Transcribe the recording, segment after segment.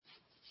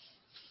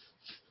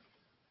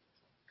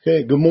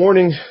Okay, good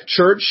morning,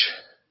 church.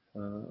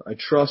 I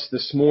trust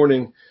this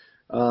morning,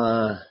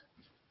 even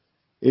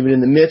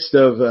in the midst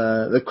of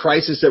the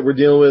crisis that we're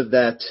dealing with,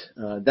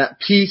 that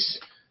peace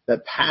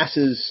that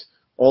passes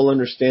all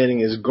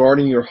understanding is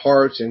guarding your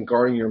hearts and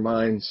guarding your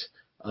minds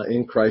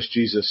in Christ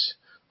Jesus,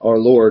 our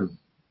Lord.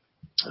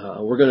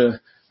 We're going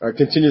to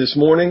continue this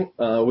morning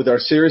with our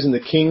series in the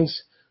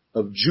Kings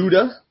of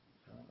Judah.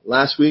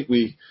 Last week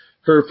we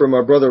heard from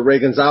our brother Ray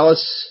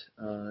Gonzalez,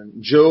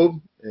 Job,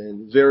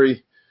 and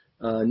very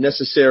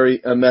necessary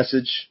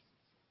message.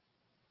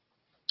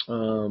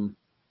 And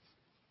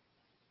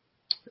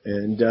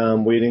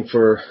I'm waiting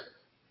for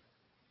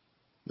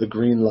the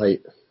green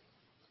light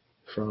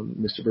from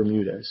Mr.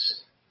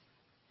 Bermudez.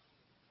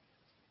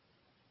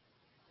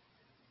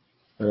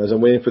 And as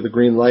I'm waiting for the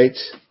green light,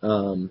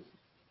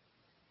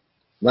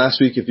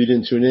 last week, if you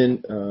didn't tune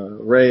in,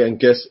 Ray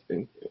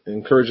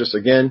encouraged us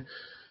again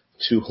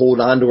to hold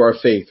on to our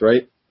faith,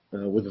 right?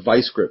 With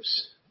vice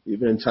grips.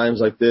 Even in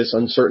times like this,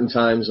 uncertain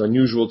times,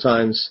 unusual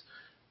times,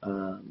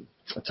 a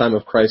time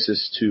of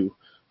crisis, to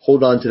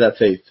hold on to that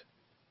faith.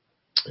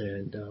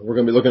 And we're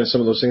going to be looking at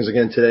some of those things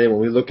again today when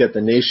we look at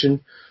the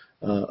nation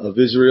of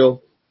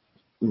Israel,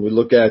 when we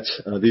look at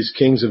these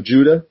kings of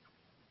Judah.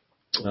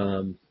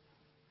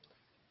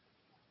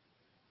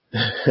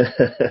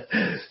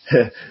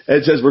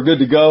 Ed says we're good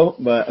to go,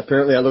 but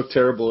apparently I look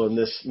terrible in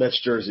this Mets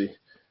jersey.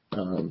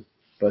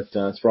 But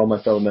it's for all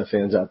my fellow Met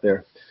fans out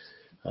there.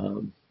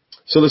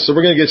 So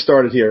we're going to get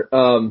started here.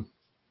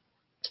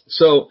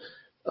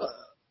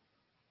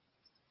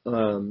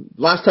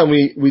 Last time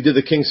we did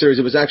the King series,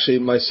 it was actually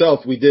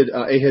myself. We did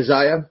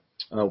Ahaziah.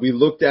 We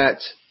looked at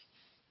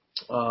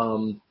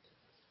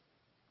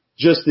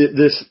just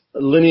this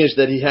lineage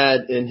that he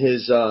had in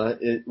his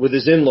with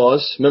his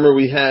in-laws. Remember,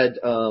 we had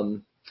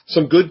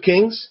some good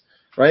kings,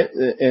 right,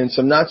 and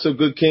some not so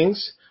good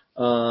kings.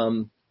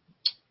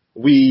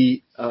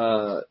 We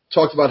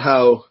talked about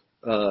how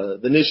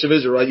the nation of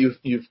Israel, right?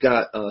 You've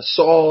got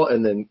Saul,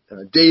 and then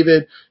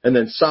David, and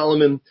then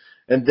Solomon,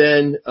 and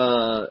then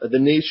the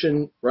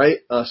nation, right,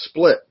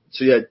 split.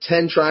 So you had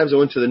 10 tribes that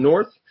went to the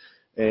north,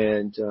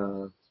 and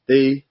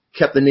they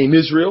kept the name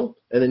Israel,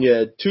 and then you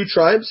had 2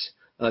 tribes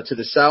to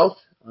the south,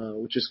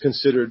 which is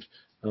considered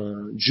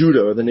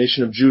Judah, or the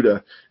nation of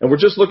Judah. And we're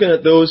just looking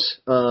at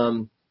those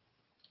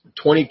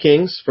 20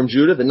 kings from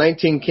Judah, the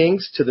 19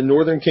 kings to the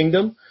northern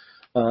kingdom,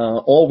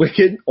 all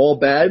wicked, all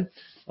bad.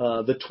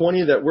 The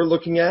 20 that we're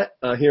looking at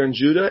here in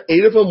Judah,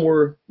 8 of them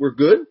were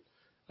good.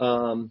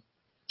 One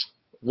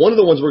of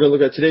the ones we're going to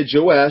look at today,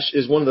 Joash,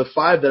 is one of the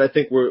 5 that I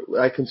think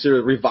I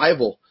consider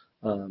revival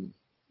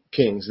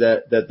kings,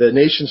 that the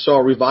nation saw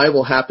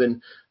revival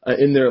happen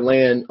in their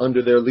land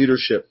under their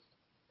leadership.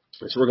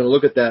 So we're going to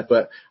look at that.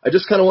 But I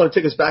just kind of want to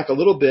take us back a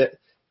little bit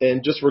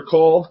and just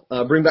recall,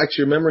 bring back to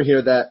your memory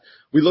here that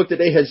we looked at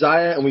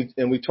Ahaziah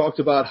and we talked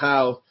about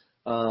how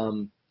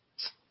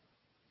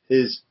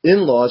his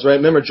in-laws, right?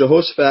 Remember,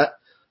 Jehoshaphat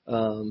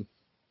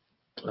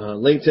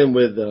linked him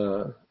with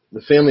the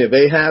family of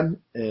Ahab,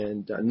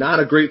 and not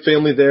a great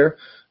family there.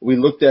 We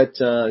looked at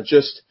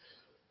since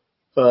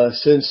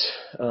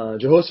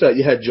Jehoshaphat,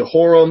 you had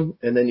Jehoram,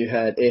 and then you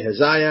had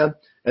Ahaziah,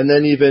 and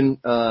then even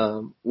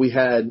we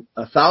had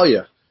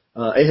Athaliah.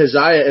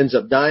 Ahaziah ends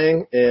up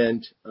dying,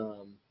 and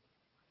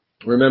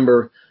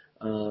remember,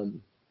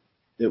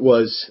 it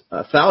was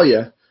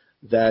Athaliah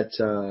that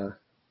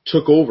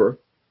took over,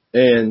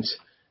 and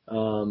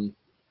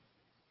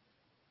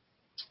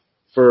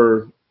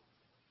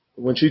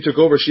when she took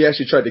over, she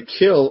actually tried to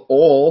kill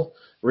all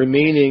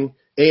remaining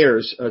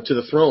heirs to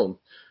the throne.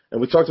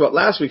 And we talked about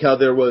last week how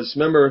there was,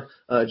 remember,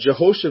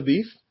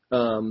 Jehoshabeath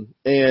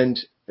and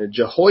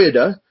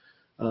Jehoiada,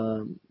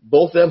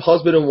 both of them,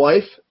 husband and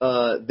wife,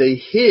 they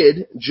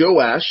hid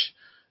Joash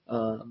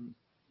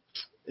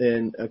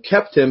and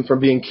kept him from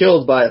being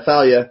killed by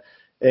Athaliah,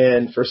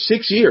 and for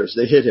 6 years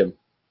they hid him.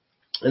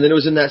 And then it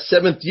was in that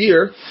 7th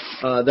year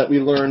that we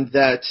learned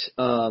that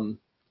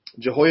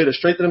Jehoiada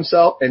strengthened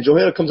himself, and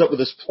Jehoiada comes up with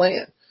this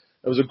plan.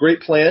 It was a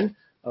great plan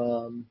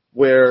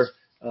where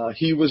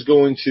he was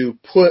going to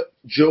put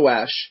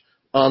Joash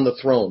on the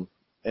throne.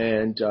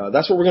 And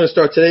that's what we're going to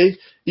start today,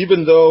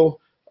 even though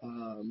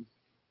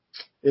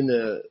in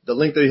the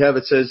link that you have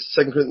it says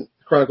 2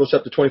 Chronicles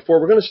chapter 24.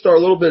 We're going to start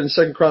a little bit in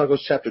 2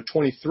 Chronicles chapter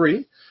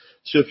 23.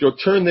 So if you'll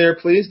turn there,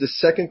 please, to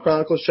 2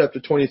 Chronicles chapter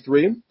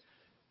 23.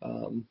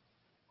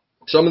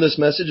 Some of this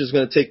message is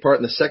going to take part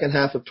in the second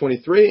half of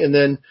 23, and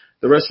then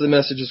the rest of the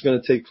message is going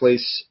to take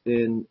place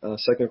in 2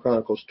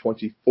 Chronicles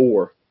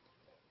 24.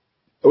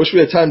 I wish we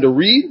had time to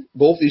read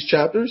both these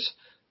chapters,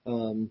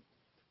 but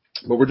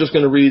we're just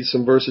going to read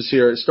some verses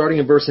here, starting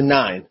in verse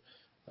 9.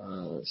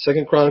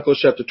 2 Chronicles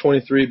chapter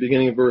 23,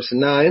 beginning in verse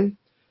 9.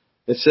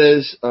 It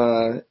says,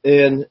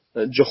 and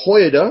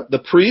Jehoiada, the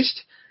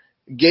priest,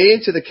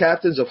 gave to the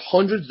captains of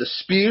hundreds the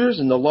spears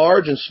and the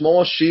large and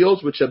small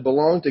shields which had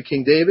belonged to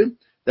King David,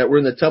 that were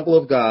in the temple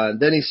of God.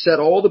 Then he set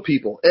all the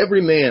people,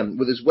 every man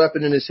with his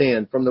weapon in his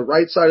hand, from the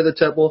right side of the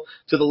temple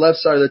to the left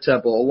side of the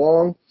temple,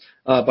 along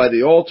by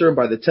the altar and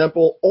by the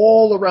temple,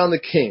 all around the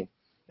king.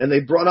 And they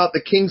brought out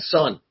the king's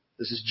son,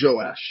 This is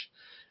Joash.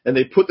 And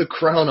they put the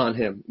crown on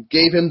him,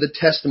 gave him the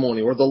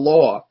testimony or the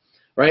law,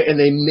 right? And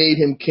they made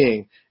him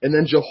king. And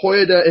then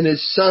Jehoiada and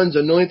his sons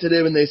anointed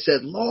him, and they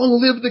said,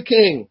 "Long live the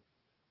king."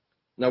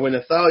 Now when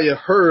Athaliah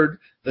heard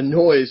the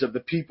noise of the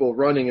people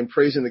running and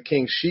praising the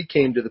king, she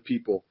came to the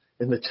people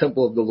in the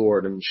temple of the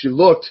Lord. And she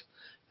looked,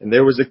 and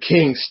there was a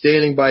king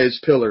standing by his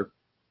pillar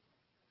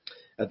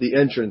at the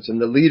entrance,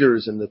 and the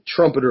leaders and the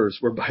trumpeters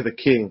were by the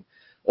king.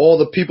 All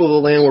the people of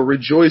the land were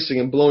rejoicing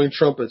and blowing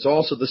trumpets,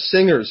 also the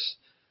singers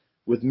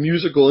with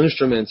musical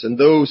instruments and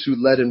those who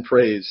led in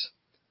praise.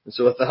 And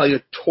so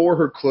Athaliah tore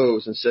her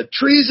clothes and said,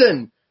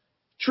 "Treason!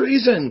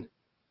 Treason!"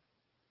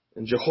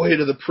 And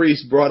Jehoiada the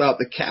priest brought out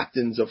the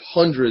captains of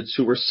hundreds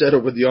who were set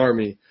over the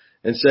army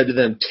and said to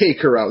them,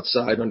 "Take her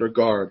outside under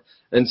guard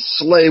and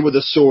slay with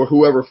a sword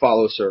whoever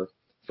follows her.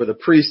 For the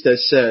priest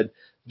has said,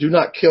 'Do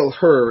not kill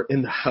her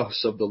in the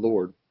house of the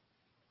Lord.'"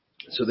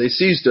 So they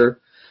seized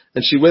her,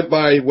 and she went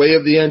by way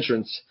of the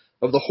entrance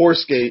of the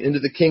horse gate into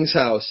the king's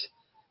house,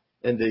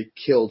 and they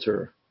killed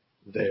her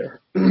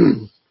there.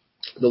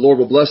 The Lord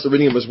will bless the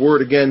reading of His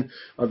Word again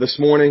this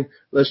morning.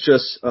 Let's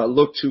just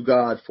look to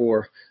God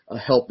for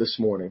help this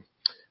morning.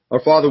 Our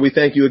Father, we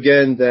thank You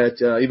again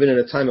that even in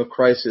a time of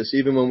crisis,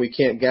 even when we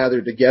can't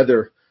gather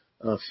together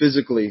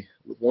physically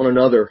with one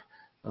another,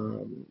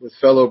 with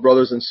fellow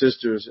brothers and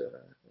sisters,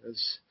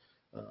 as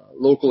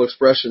local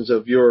expressions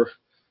of Your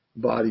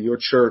body, Your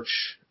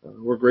church,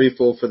 we're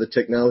grateful for the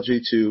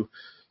technology to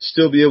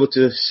still be able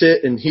to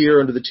sit and hear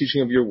under the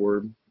teaching of Your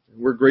Word.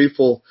 We're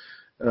grateful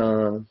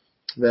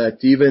that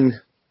even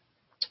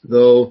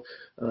though,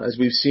 as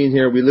we've seen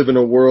here, we live in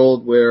a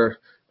world where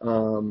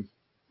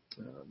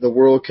the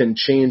world can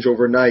change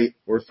overnight,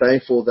 we're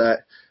thankful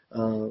that,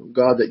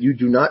 God, that You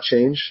do not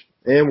change,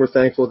 and we're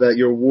thankful that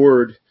Your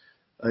Word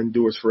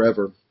endures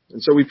forever.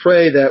 And so we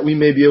pray that we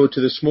may be able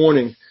to this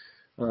morning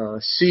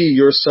see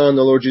Your Son,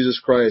 the Lord Jesus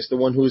Christ, the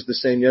one who is the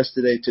same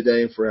yesterday,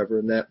 today, and forever,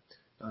 and that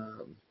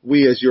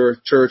we as Your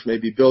church may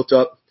be built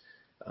up,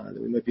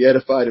 that we may be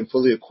edified and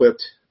fully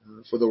equipped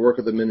for the work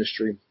of the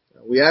ministry.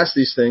 We ask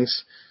these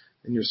things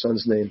in Your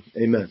Son's name.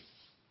 Amen.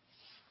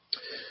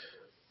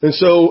 And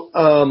so,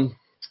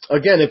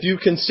 again, if you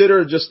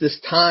consider just this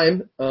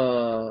time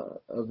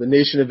of the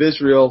nation of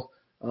Israel,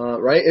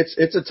 right,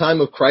 it's a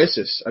time of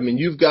crisis. I mean,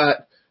 you've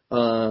got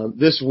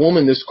this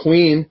woman, this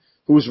queen,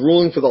 who's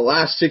ruling for the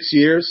last 6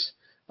 years.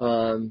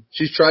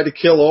 She's tried to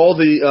kill all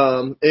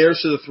the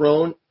heirs to the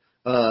throne.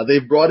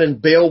 They've brought in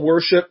Baal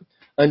worship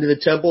into the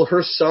temple.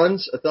 Her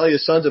sons,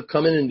 Athaliah's sons, have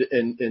come in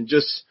and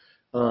just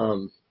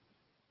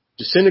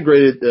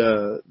disintegrated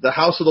the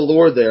house of the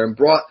Lord there and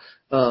brought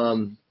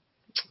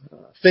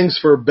things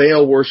for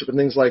Baal worship and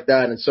things like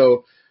that. And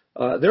so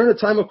they're in a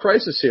time of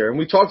crisis here. And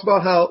we talked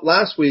about how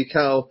last week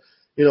how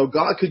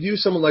God could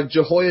use someone like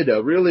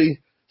Jehoiada,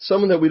 really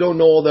someone that we don't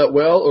know all that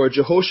well, or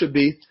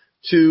Jehoshaphat,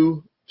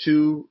 to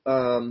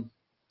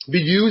be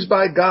used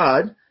by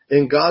God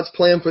in God's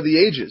plan for the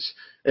ages.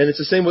 And it's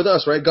the same with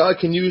us, right? God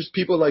can use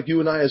people like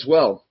you and I as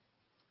well.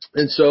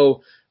 And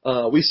so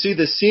we see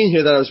this scene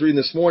here that I was reading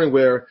this morning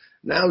where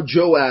now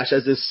Joash,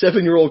 as this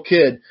 7-year-old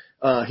kid,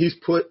 he's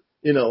put,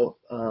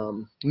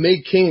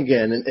 made king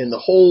again, and the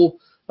whole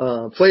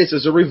place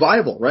is a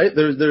revival, right?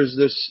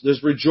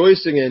 There's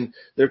rejoicing, and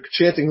they're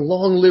chanting,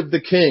 "Long live the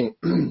king."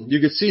 You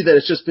can see that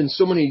it's just been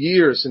so many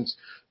years since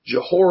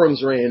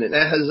Jehoram's reign and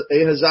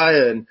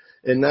Ahaziah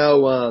and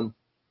now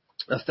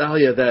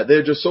Athaliah, that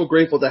they're just so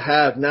grateful to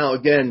have now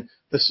again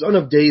the son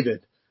of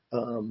David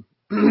on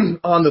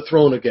the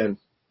throne again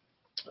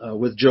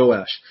with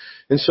Joash.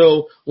 And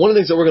so one of the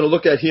things that we're going to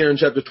look at here in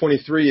chapter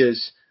 23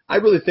 is, I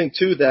really think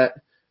too that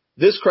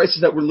this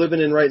crisis that we're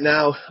living in right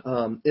now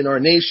in our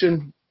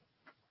nation,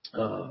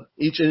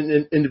 each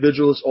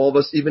individual, all of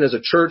us, even as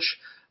a church,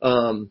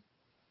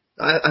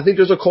 I think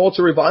there's a call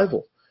to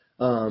revival.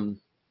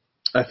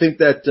 I think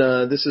that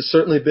this has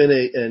certainly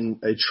been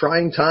a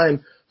trying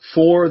time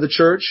for the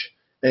church,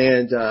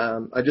 and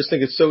I just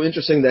think it's so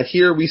interesting that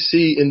here we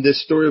see in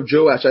this story of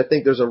Joash, I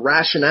think there's a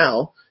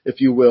rationale, if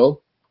you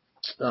will,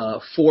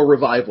 for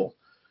revival.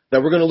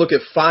 That we're going to look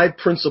at 5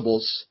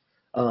 principles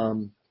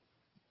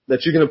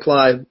that you can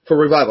apply for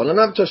revival. And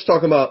I'm not just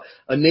talking about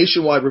a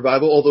nationwide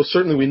revival, although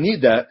certainly we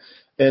need that.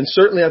 And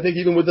certainly I think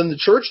even within the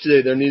church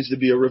today there needs to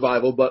be a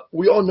revival. But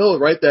we all know,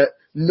 right, that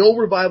no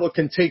revival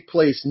can take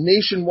place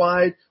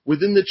nationwide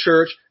within the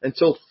church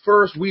until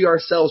first we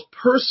ourselves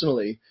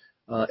personally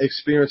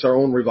experience our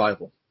own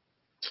revival.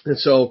 And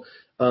so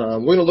we're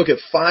going to look at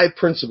 5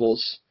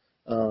 principles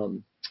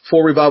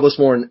for revival this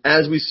morning,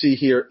 as we see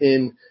here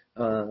in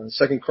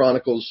 2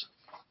 Chronicles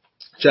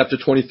chapter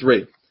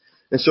 23.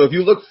 And so if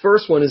you look,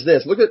 first one is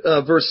this. Look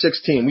at verse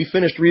 16. We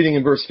finished reading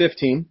in verse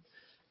 15.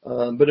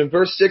 But in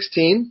verse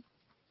 16,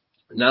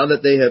 now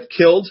that they have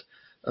killed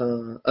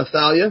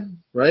Athaliah,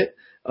 right?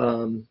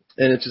 And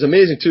it's just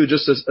amazing too,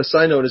 just a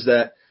side note is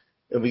that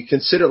if we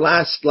consider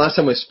last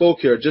time I spoke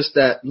here, just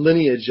that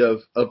lineage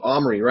of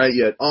Omri, right?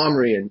 You had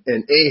Omri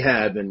and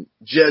Ahab and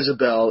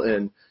Jezebel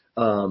and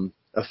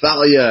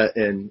Athaliah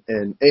and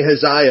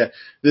Ahaziah.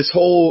 This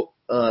whole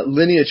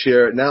lineage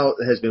here now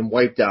has been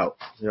wiped out.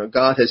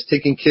 God has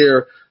taken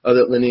care of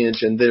that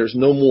lineage, and there's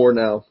no more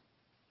now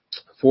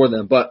for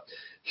them. But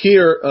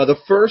here, the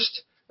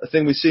first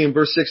thing we see in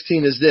verse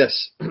 16 is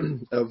this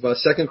of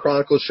 2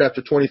 Chronicles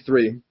chapter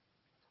 23.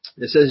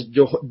 It says,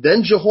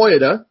 "Then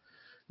Jehoiada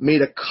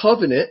made a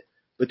covenant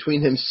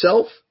between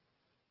himself,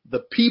 the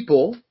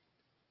people,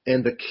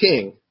 and the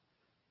king,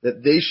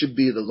 that they should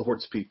be the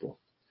Lord's people."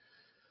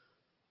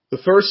 The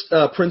first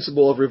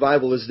principle of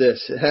revival is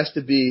this. It has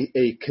to be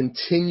a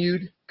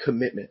continued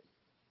commitment.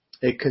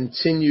 A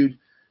continued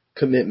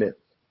commitment.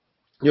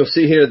 You'll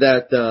see here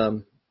that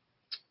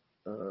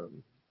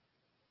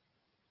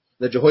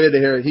Jehoiada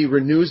here, he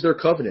renews their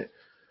covenant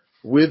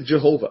with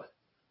Jehovah.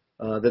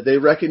 That they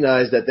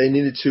recognized that they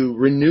needed to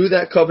renew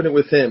that covenant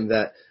with him,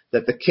 that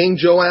the king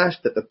Joash,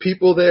 that the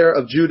people there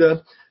of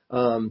Judah,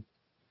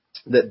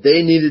 that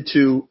they needed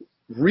to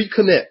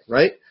recommit,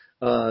 right,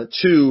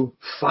 to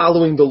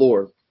following the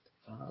Lord.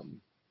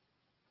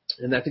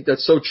 And I think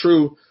that's so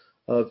true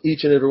of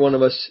each and every one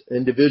of us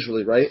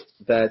individually, right?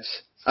 That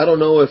I don't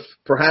know if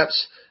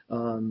perhaps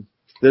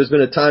there's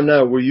been a time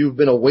now where you've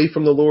been away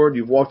from the Lord,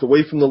 you've walked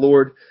away from the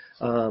Lord,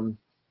 and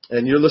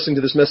you're listening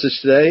to this message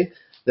today.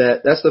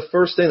 That's the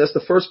first thing, that's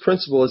the first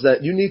principle, is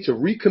that you need to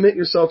recommit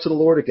yourself to the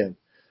Lord again.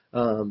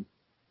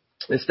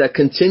 It's that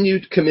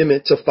continued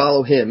commitment to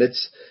follow Him.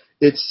 It's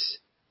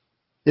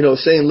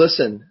saying,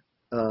 listen,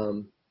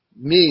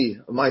 me,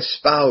 my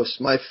spouse,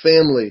 my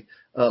family,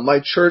 my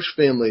church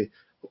family,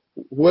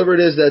 whoever it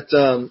is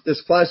that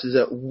this class is,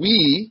 that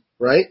we,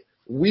 right,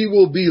 we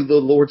will be the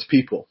Lord's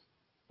people,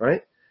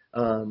 right?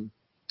 You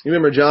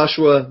remember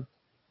Joshua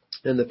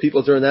and the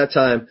people during that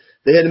time,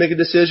 they had to make a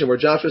decision where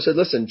Joshua said,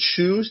 listen,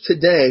 choose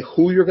today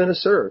who you're going to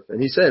serve.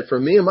 And he said, for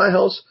me and my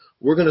house,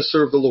 we're going to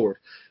serve the Lord.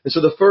 And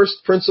so the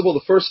first principle,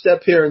 the first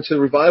step here into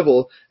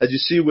revival, as you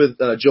see with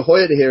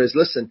Jehoiada here, is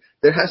listen,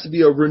 there has to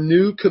be a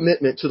renewed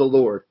commitment to the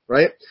Lord,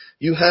 right?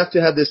 You have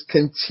to have this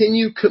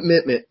continued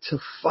commitment to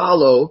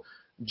follow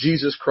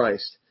Jesus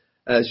Christ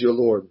as your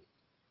Lord.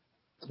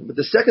 But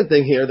the second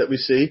thing here that we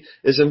see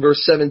is in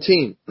verse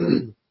 17.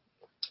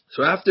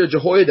 So after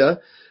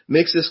Jehoiada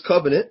makes this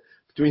covenant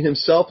between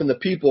himself and the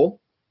people,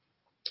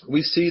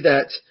 we see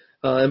that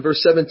in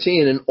verse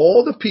 17, and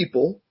all the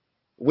people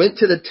went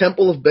to the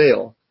temple of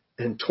Baal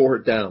and tore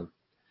it down.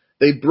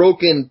 They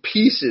broke in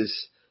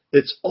pieces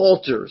its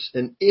altars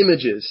and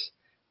images,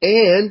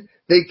 and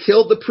they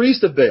killed the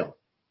priest of Baal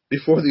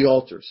before the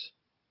altars.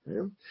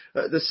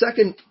 The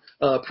second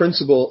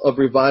principle of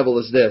revival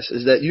is this,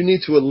 is that you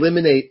need to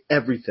eliminate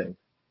everything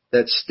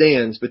that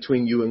stands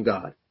between you and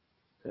God.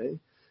 Okay?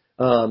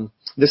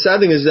 The sad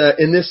thing is that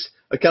in this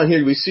account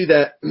here, we see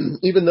that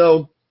even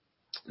though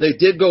they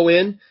did go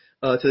in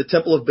to the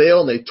temple of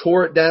Baal and they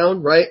tore it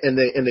down, right? And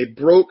they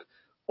broke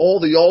all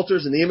the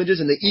altars and the images,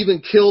 and they even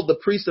killed the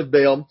priest of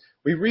Baal.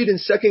 We read in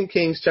 2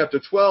 Kings chapter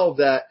 12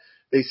 that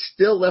they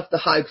still left the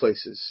high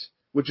places,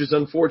 which is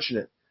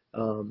unfortunate.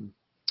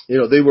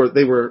 They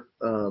were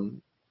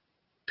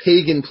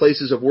pagan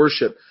places of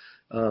worship,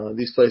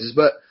 these places.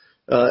 But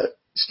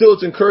still,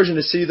 it's encouraging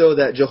to see, though,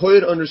 that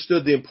Jehoiada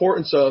understood the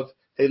importance of,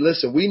 hey,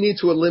 listen, we need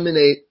to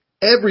eliminate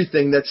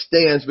everything that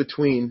stands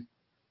between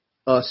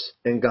us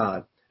and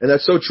God. And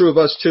that's so true of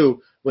us,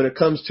 too, when it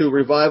comes to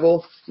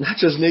revival, not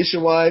just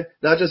nationwide,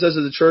 not just as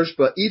a church,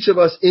 but each of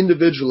us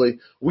individually.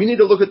 We need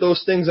to look at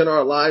those things in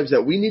our lives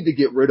that we need to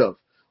get rid of.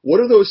 What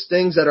are those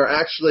things that are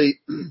actually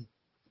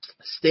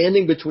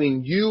standing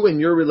between you and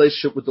your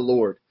relationship with the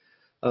Lord?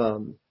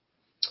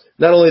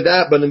 Not only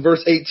that, but in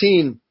verse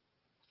 18,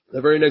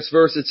 the very next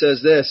verse, it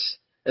says this,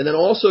 and then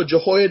also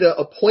Jehoiada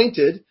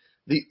appointed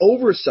the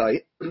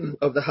oversight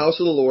of the house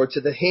of the Lord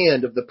to the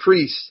hand of the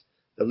priests,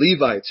 the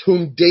Levites,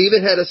 whom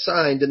David had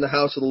assigned in the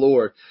house of the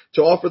Lord,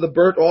 to offer the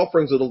burnt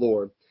offerings of the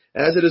Lord,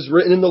 as it is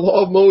written in the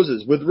law of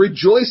Moses, with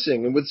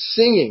rejoicing and with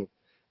singing,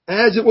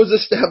 as it was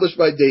established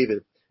by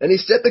David. And he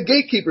set the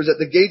gatekeepers at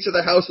the gates of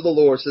the house of the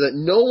Lord, so that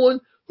no one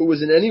who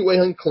was in any way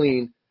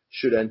unclean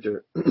should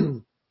enter.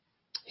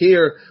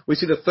 Here we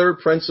see the third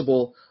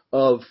principle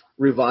of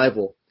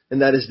revival,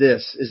 and that is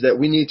this, is that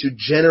we need to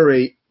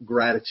generate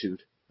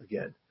gratitude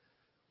again.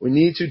 We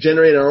need to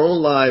generate in our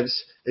own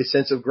lives a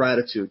sense of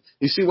gratitude.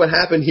 You see, what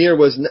happened here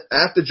was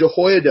after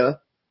Jehoiada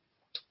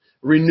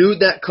renewed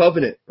that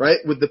covenant, right,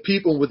 with the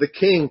people, with the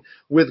king,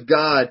 with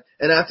God,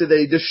 and after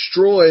they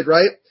destroyed,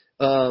 right,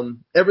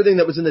 everything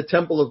that was in the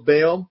temple of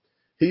Baal,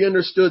 he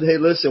understood, hey,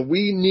 listen,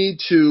 we need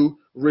to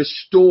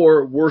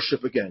restore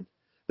worship again.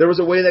 There was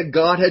a way that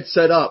God had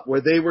set up where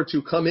they were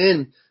to come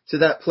in to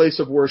that place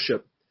of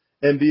worship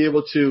and be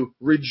able to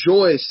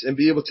rejoice and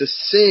be able to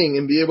sing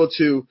and be able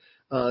to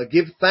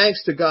give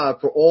thanks to God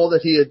for all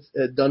that He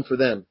had done for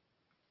them.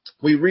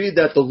 We read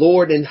that the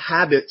Lord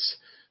inhabits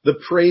the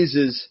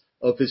praises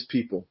of His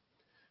people.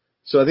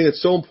 So I think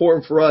it's so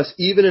important for us,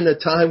 even in a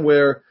time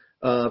where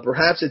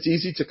perhaps it's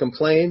easy to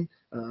complain,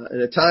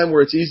 in a time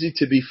where it's easy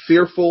to be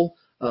fearful,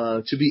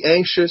 to be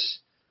anxious,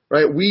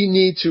 right? We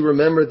need to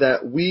remember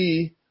that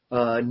we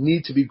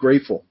need to be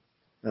grateful,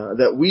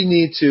 that we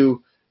need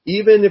to,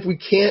 even if we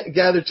can't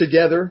gather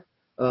together,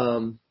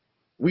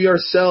 we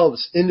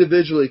ourselves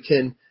individually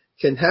can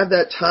have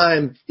that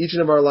time each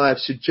and of our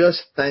lives to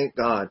just thank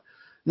God.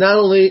 Not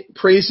only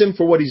praise Him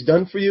for what He's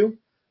done for you,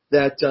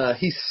 that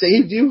He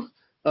saved you,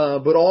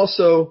 but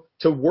also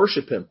to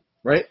worship Him,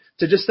 right?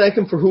 To just thank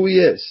Him for who He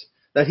is,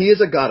 that He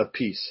is a God of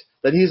peace,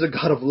 that He is a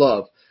God of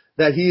love,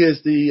 that He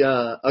is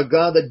a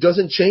God that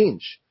doesn't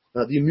change,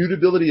 the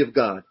immutability of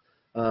God.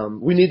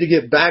 We need to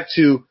get back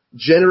to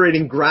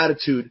generating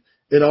gratitude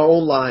in our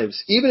own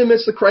lives, even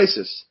amidst the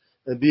crisis,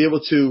 and be able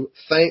to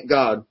thank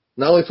God,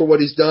 not only for what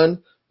He's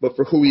done, but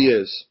for who He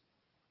is.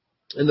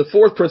 And the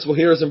fourth principle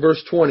here is in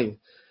verse 20.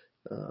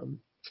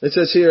 It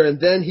says here, and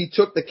then He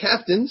took the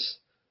captains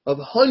of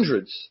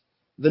hundreds,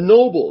 the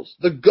nobles,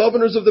 the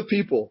governors of the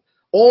people,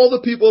 all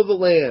the people of the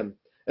land,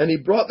 and He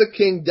brought the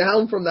king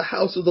down from the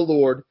house of the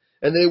Lord,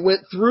 and they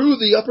went through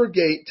the upper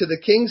gate to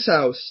the king's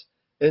house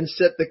and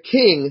set the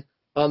king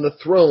on the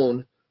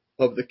throne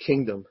of the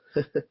kingdom.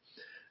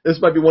 This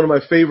might be one of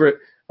my favorite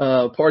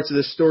parts of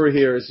this story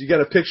here is you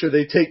got a picture,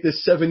 they take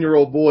this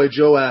 7-year-old boy,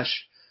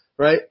 Joash,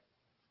 right?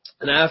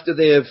 And after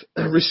they have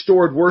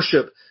restored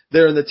worship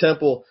there in the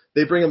temple,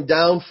 they bring him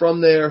down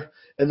from there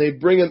and they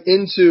bring him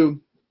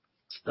into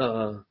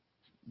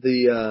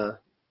the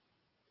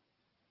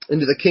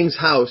king's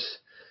house,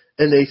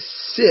 and they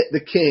sit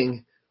the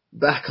king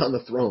back on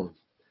the throne.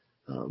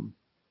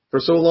 For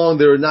so long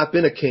there had not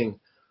been a king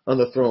on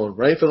the throne,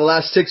 right? For the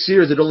last 6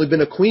 years it had only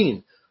been a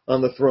queen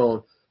on the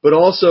throne. But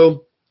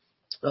also,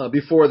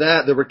 before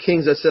that, there were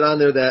kings that sat on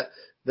there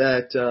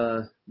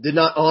that did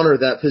not honor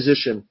that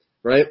position,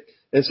 right?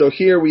 And so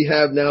here we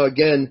have now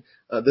again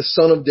the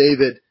son of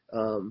David,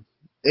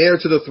 heir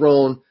to the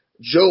throne,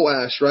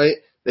 Joash, right?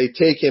 They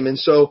take him. And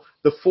so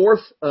the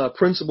fourth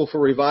principle for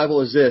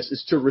revival is this,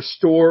 is to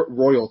restore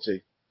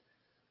royalty.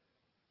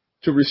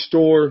 To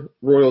restore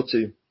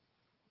royalty.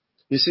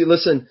 You see,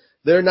 listen,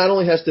 there not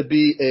only has to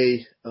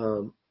be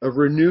a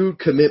renewed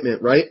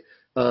commitment, right?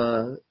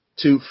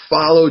 To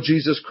follow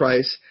Jesus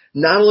Christ.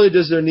 Not only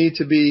does there need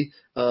to be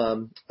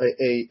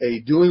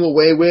a doing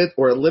away with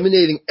or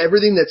eliminating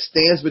everything that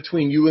stands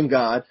between you and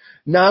God.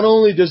 Not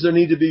only does there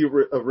need to be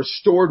a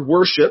restored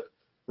worship,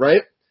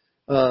 right?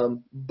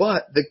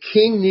 But the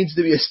king needs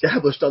to be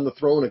established on the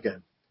throne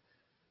again.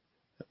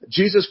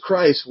 Jesus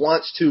Christ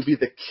wants to be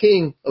the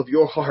king of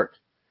your heart.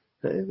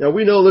 Okay? Now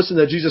we know, listen,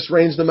 that Jesus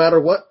reigns no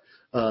matter what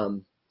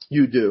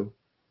you do.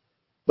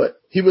 But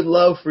He would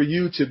love for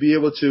you to be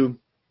able to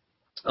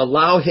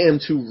allow Him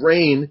to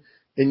reign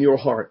in your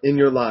heart, in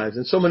your lives.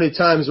 And so many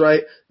times,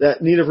 right,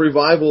 that need of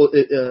revival,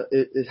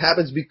 it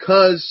happens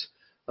because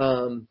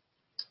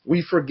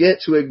we forget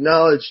to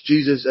acknowledge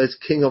Jesus as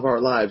King of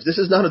our lives. This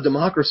is not a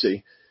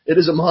democracy. It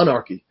is a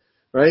monarchy,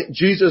 right?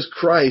 Jesus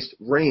Christ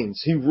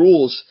reigns. He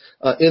rules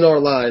in our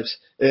lives.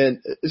 And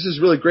this is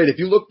really great. If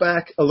you look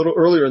back a little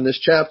earlier in this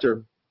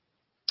chapter,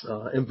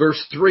 in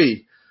verse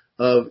 3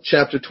 of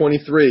chapter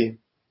 23,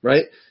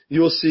 right, you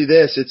will see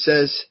this. It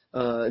says,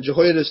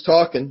 Jehoiada is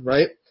talking,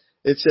 right?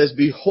 It says,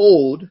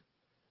 behold,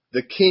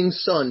 the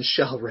king's son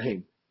shall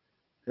reign.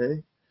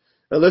 Okay?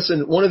 Now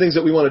listen, one of the things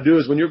that we want to do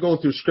is when you're going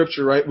through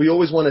scripture, right, we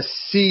always want to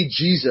see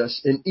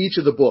Jesus in each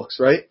of the books,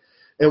 right?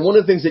 And one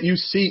of the things that you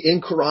see in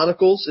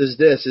Chronicles is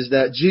this, is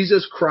that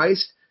Jesus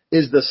Christ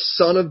is the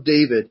son of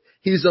David.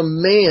 He's a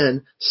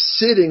man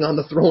sitting on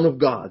the throne of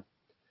God.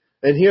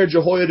 And here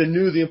Jehoiada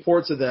knew the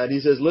importance of that. He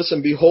says,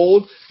 listen,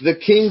 behold, the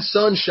king's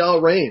son shall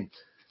reign.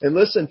 And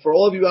listen, for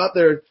all of you out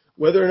there,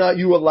 whether or not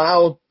you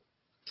allow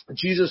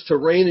Jesus to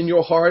reign in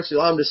your hearts, you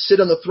allow Him to sit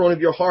on the throne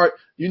of your heart,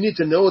 you need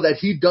to know that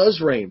He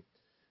does reign.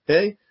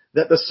 Okay?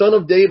 That the Son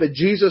of David,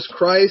 Jesus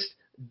Christ,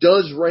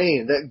 does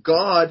reign. That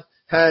God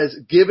has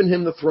given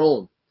Him the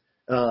throne.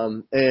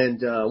 One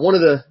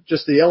of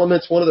the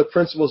elements, one of the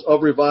principles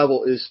of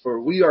revival is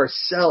for we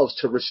ourselves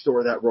to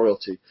restore that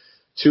royalty.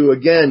 To,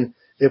 again,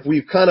 if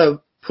we've kind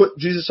of put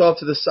Jesus off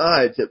to the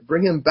side, to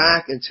bring Him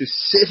back and to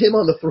sit Him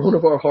on the throne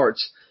of our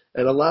hearts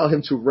and allow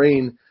Him to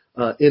reign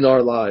in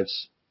our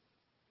lives.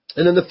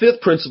 And then the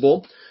fifth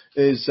principle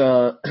is,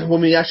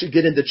 when we actually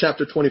get into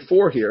chapter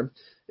 24 here,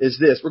 is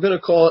this. We're going to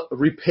call it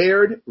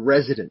repaired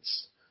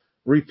residence.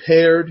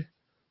 Repaired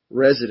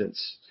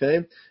residence.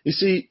 Okay? You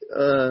see,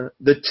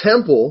 the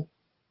temple,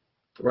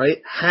 right,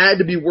 had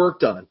to be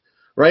worked on.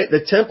 Right?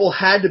 The temple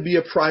had to be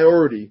a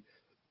priority.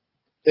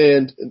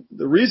 And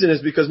the reason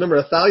is because, remember,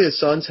 Athaliah's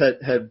sons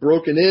had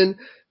broken in.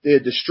 They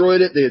had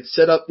destroyed it. They had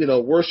set up,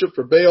 worship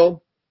for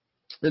Baal.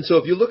 And so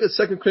if you look at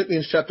 2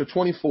 Corinthians chapter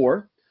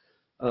 24,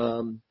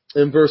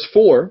 in verse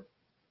 4,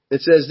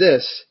 it says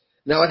this,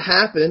 now it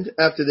happened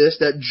after this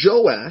that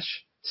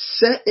Joash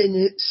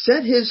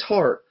set his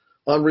heart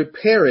on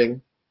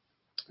repairing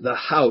the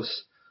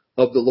house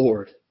of the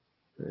Lord.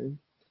 Okay?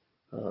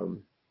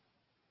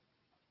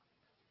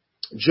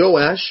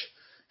 Joash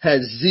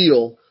had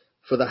zeal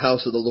for the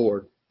house of the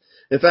Lord.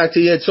 In fact,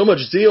 he had so much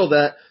zeal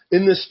that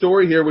in this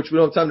story here, which we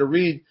don't have time to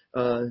read,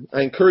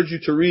 I encourage you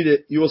to read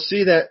it. You will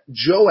see that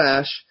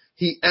Joash,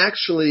 he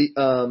actually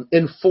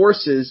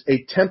enforces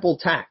a temple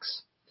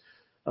tax.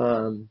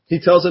 He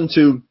tells them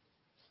to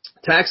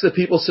tax the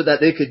people so that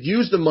they could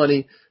use the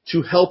money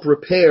to help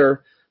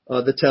repair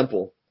the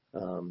temple.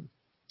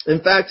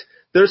 In fact,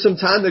 there's some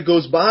time that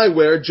goes by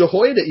where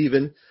Jehoiada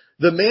even,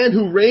 the man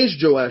who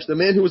raised Joash, the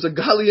man who was a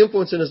godly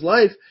influence in his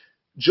life,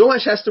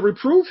 Joash has to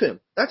reprove him.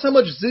 That's how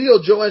much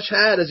zeal Joash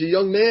had as a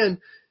young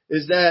man,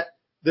 is that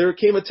there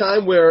came a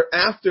time where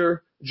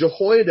after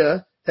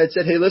Jehoiada had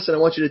said, hey, listen, I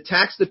want you to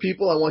tax the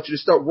people. I want you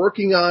to start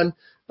working on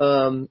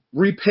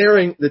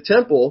repairing the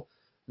temple,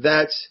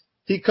 that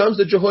he comes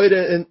to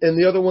Jehoiada and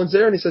the other ones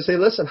there and he says, hey,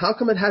 listen, how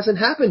come it hasn't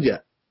happened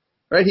yet?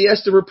 Right? He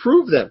has to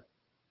reprove them.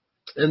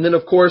 And then,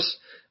 of course,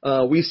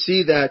 we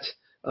see that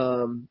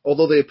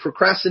although they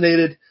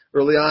procrastinated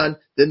early on,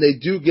 then they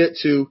do get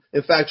to,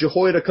 in fact,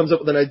 Jehoiada comes up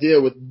with an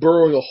idea with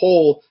burrowing a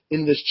hole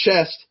in this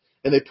chest,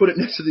 and they put it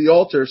next to the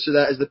altar so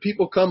that as the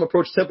people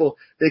approach the temple,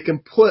 they can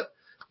put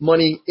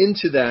money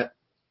into that.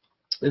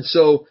 And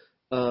so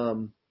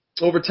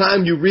over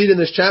time, you read in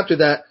this chapter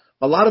that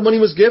a lot of money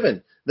was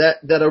given,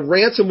 that a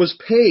ransom was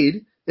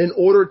paid in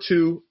order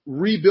to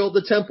rebuild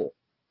the temple.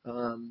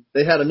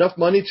 They had enough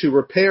money to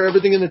repair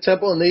everything in the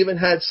temple, and they even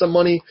had some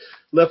money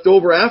left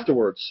over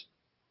afterwards.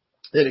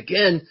 And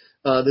again,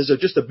 there's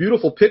just a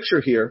beautiful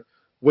picture here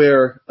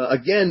where,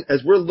 again,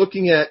 as we're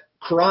looking at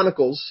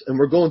Chronicles and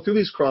we're going through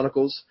these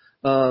Chronicles,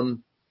 we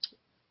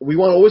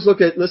want to always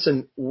look at,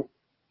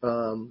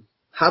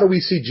 how do we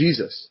see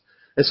Jesus?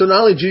 And so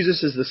not only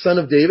Jesus is the son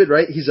of David,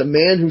 right? He's a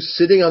man who's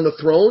sitting on the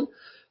throne,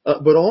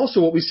 but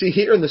also what we see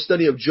here in the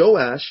study of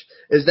Joash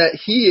is that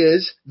he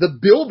is the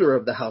builder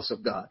of the house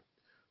of God.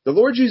 The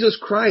Lord Jesus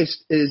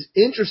Christ is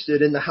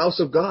interested in the house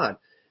of God.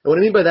 And what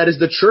I mean by that is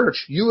the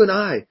church, you and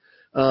I.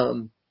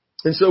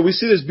 And so we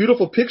see this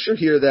beautiful picture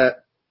here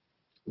that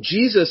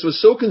Jesus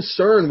was so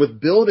concerned with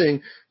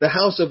building the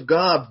house of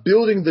God,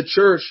 building the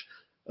church,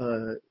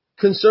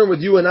 concerned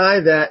with you and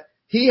I, that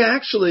he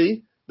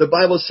actually, the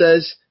Bible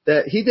says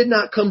that he did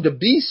not come to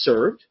be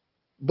served,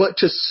 but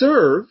to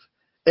serve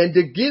and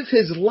to give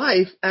his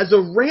life as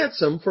a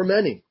ransom for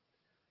many.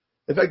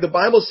 In fact, the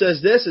Bible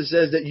says this, it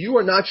says that you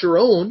are not your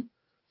own,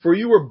 for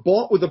you were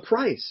bought with a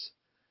price.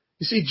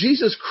 You see,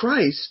 Jesus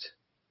Christ,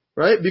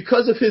 right,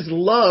 because of his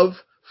love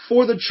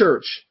for the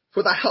church,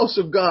 for the house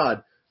of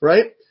God,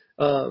 right,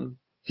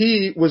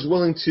 he was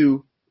willing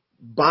to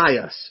buy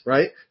us,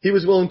 right? He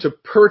was willing to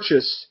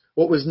purchase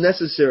what was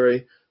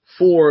necessary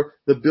for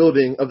the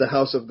building of the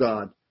house of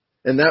God.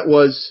 And that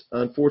was,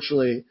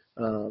 unfortunately,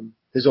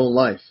 his own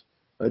life.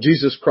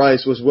 Jesus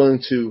Christ was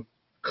willing to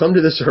come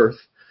to this earth,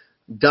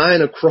 die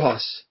on a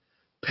cross,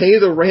 pay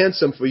the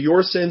ransom for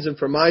your sins and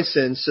for my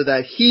sins so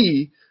that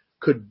he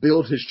could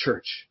build his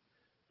church.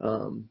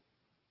 And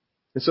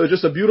so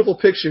just a beautiful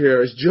picture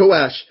here as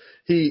Joash,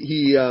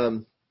 he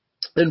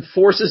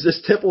enforces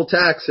this temple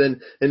tax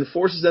and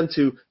forces them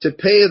to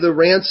pay the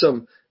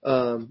ransom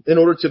in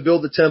order to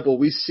build the temple.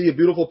 We see a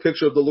beautiful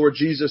picture of the Lord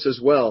Jesus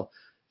as well.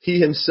 He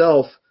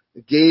himself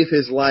gave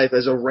his life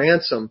as a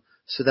ransom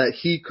so that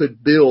he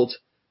could build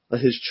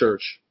his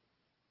church.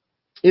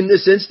 In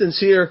this instance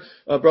here,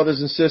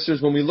 brothers and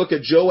sisters, when we look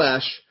at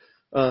Joash,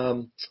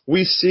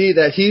 we see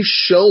that he's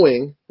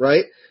showing,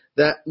 right,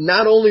 that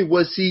not only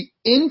was he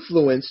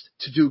influenced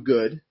to do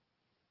good,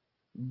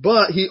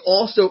 but he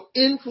also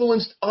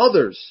influenced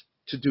others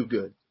to do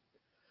good.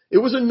 It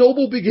was a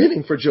noble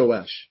beginning for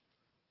Joash,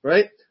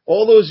 right?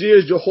 All those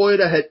years,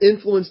 Jehoiada had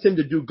influenced him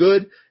to do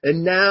good,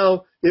 and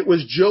now it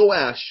was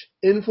Joash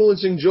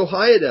influencing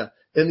Jehoiada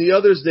and the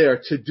others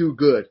there to do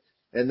good,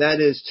 and that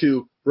is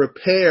to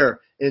repair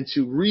and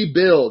to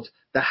rebuild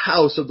the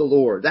house of the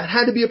Lord. That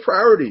had to be a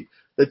priority.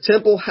 The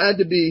temple had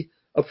to be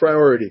a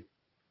priority.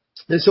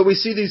 And so we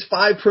see these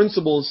 5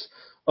 principles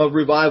of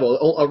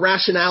revival, a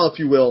rationale, if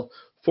you will,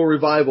 for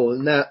revival,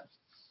 in that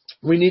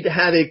we need to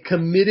have a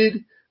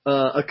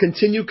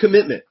continued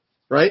commitment,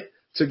 right,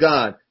 to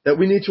God, that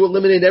we need to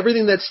eliminate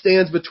everything that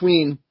stands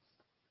between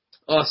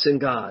us and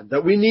God,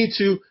 that we need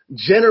to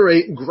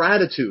generate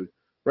gratitude,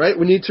 right?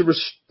 We need to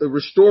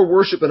restore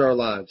worship in our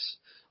lives.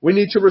 We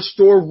need to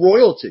restore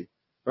royalty,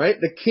 right?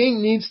 The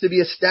king needs to be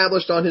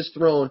established on his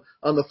throne,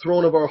 on the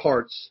throne of our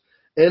hearts.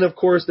 And of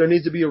course, there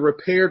needs to be a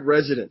repaired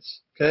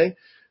residence, okay?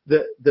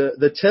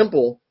 The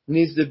temple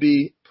needs to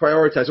be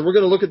prioritized. And we're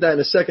going to look at that in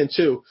a second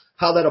too,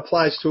 how that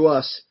applies to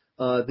us,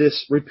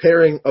 this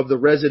repairing of the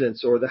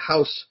residence or the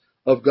house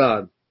of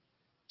God.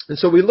 And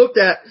so we looked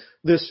at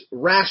this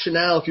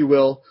rationale, if you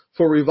will,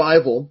 for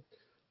revival.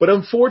 But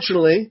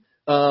unfortunately,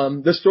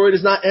 the story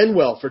does not end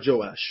well for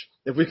Joash.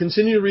 If we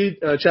continue to read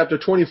chapter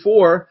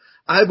 24,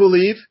 I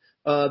believe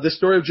the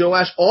story of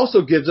Joash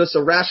also gives us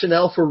a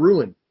rationale for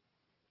ruin.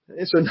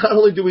 And so not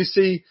only do we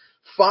see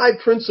 5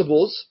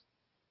 principles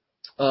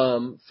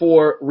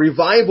for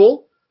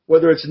revival,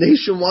 whether it's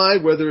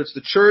nationwide, whether it's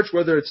the church,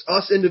 whether it's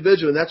us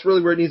individually, and that's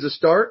really where it needs to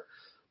start,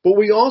 but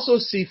we also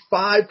see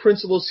 5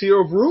 principles here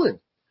of ruin.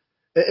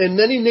 And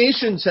many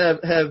nations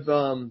have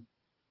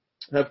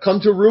come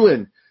to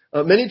ruin.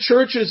 Many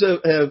churches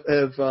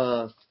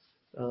have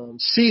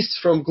ceased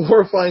from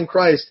glorifying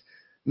Christ.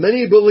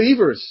 Many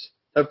believers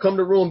have come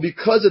to ruin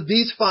because of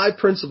these 5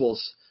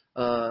 principles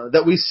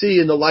that we see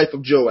in the life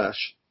of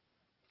Joash.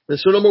 And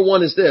so number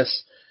 1 is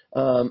this.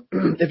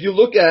 If you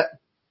look at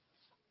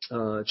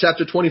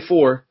chapter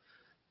 24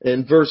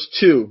 and verse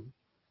 2.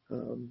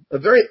 A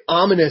very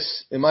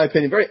ominous, in my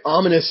opinion, very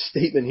ominous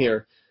statement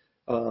here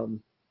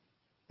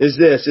is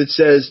this. It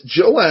says,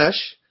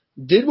 Joash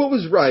did what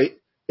was right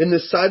in the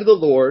sight of the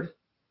Lord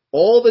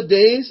all the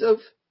days of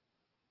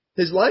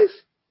his life?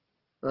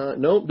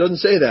 No, it doesn't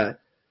say that.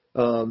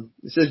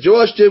 It says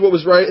Joash did what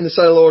was right in the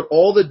sight of the Lord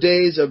all the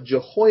days of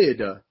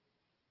Jehoiada,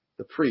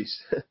 the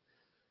priest.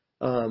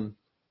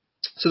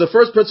 So the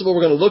first principle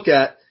we're going to look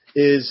at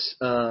is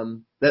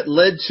that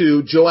led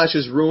to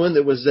Joash's ruin.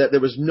 That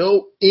there was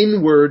no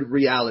inward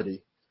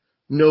reality.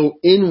 No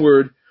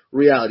inward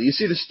reality. You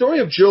see, the story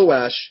of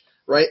Joash,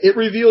 right, it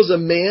reveals a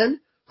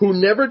man who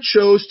never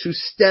chose to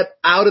step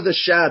out of the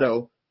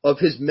shadow of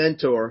his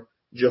mentor,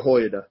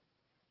 Jehoiada.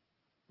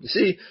 You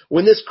see,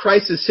 when this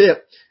crisis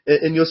hit,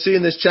 and you'll see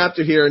in this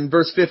chapter here in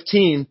verse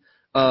 15,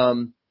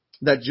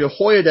 that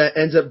Jehoiada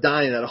ends up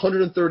dying at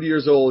 130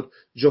 years old.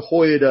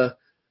 Jehoiada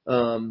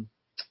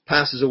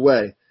passes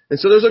away. And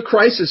so there's a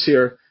crisis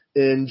here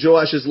in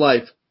Joash's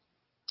life.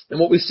 And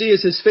what we see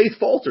is his faith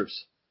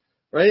falters,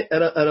 right?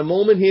 At a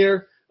moment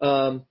here,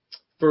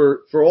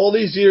 for all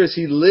these years,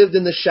 he lived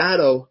in the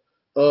shadow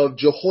of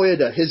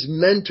Jehoiada, his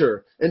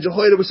mentor. And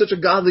Jehoiada was such a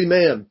godly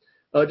man,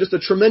 just a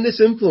tremendous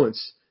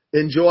influence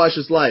in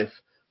Joash's life.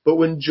 But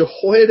when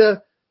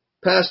Jehoiada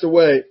passed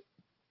away,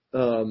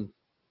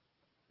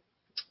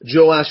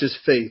 Joash's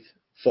faith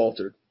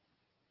faltered.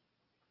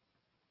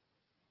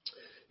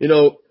 You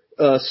know,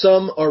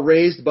 some are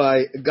raised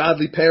by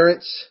godly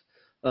parents.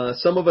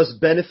 Some of us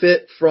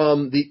benefit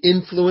from the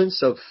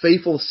influence of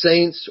faithful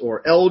saints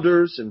or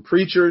elders and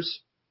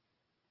preachers.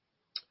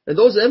 And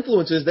those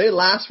influences, they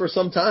last for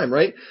some time,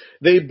 right?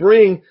 They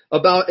bring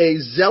about a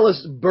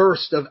zealous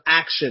burst of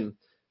action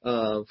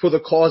for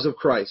the cause of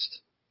Christ.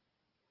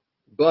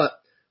 But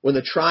when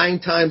the trying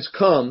times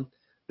come,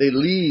 they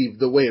leave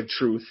the way of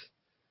truth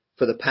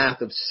for the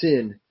path of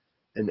sin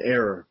and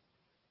error.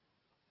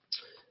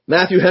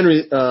 Matthew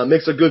Henry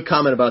makes a good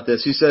comment about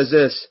this. He says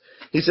this.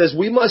 He says,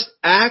 we must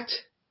act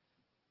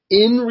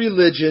in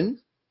religion.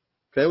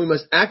 Okay, we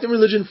must act in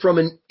religion from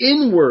an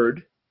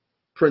inward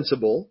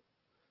principle,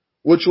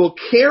 which will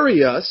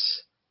carry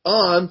us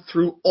on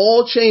through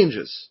all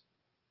changes.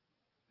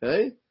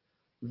 Okay?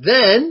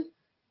 Then,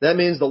 that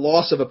means the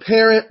loss of a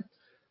parent,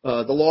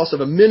 the loss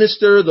of a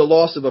minister, the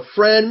loss of a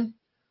friend,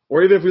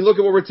 or even if we look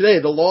at what we're today,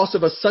 the loss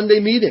of a Sunday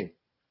meeting,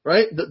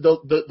 right?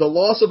 The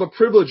loss of a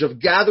privilege of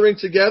gathering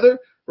together,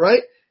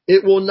 right?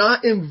 It will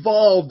not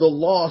involve the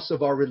loss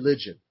of our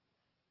religion.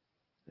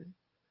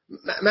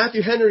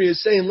 Matthew Henry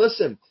is saying,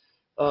 listen,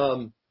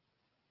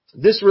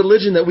 this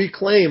religion that we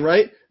claim,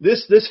 right?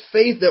 This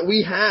faith that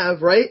we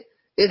have, right?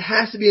 It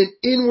has to be an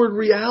inward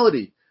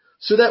reality.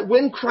 So that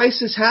when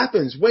crisis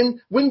happens,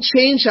 when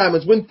change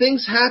happens, when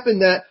things happen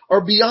that are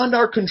beyond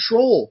our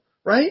control,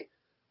 right?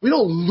 We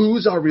don't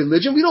lose our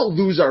religion. We don't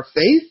lose our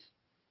faith.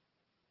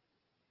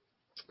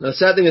 Now, the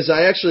sad thing is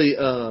I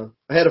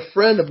had a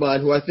friend of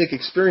mine who I think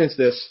experienced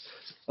this.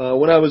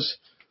 When I was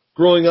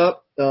growing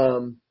up,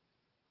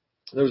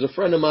 there was a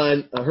friend of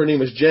mine, her name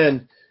was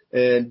Jen,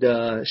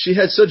 and she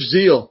had such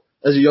zeal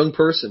as a young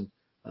person.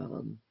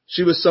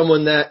 She was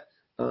someone that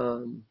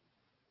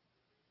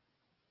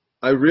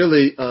I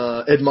really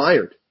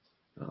admired.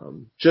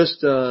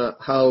 Just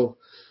how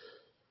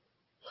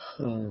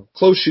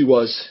close she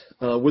was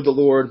with the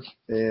Lord.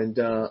 And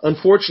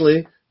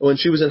unfortunately, when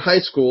she was in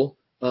high school,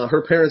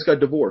 her parents got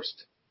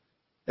divorced.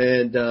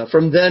 And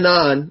from then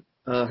on,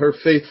 her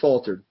faith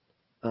faltered.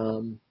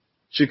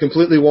 She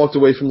completely walked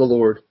away from the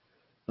Lord.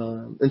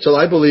 Until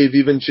I believe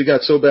even she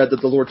got so bad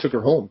that the Lord took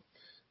her home.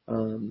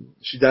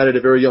 She died at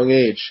a very young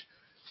age.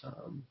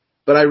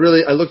 But I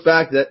look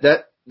back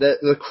that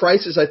the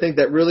crisis, I think,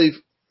 that really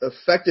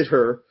affected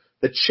her,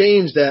 the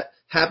change that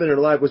happened in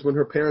her life was when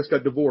her parents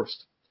got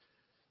divorced.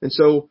 And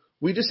so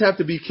we just have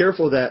to be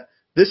careful that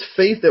this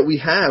faith that we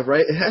have,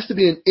 right, it has to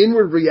be an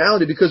inward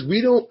reality because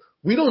we don't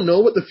know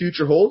what the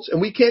future holds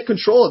and we can't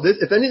control it.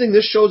 If anything,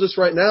 this shows us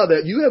right now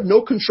that you have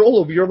no control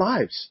over your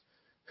lives.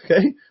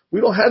 Okay? We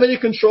don't have any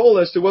control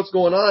as to what's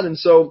going on. And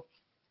so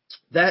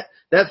that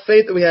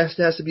faith that we have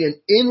has to be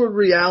an inward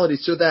reality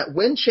so that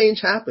when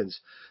change happens,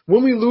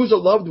 when we lose a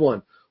loved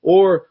one,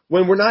 or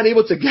when we're not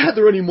able to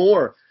gather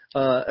anymore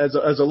as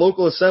a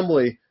local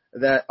assembly,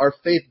 that our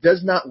faith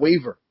does not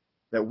waver,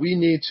 that we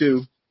need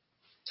to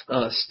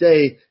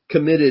stay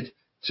committed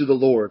to the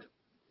Lord.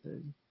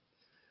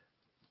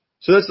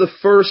 So that's the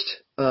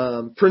first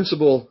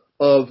principle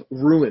of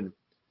ruin,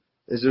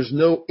 is there's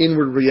no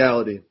inward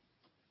reality.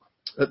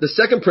 The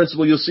second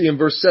principle you'll see in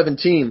verse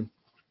 17.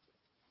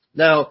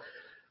 Now,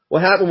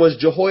 what happened was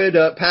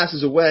Jehoiada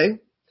passes away.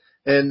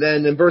 And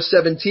then in verse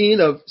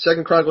 17 of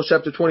 2 Chronicles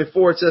chapter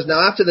 24, it says,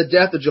 now after the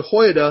death of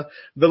Jehoiada,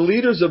 the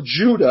leaders of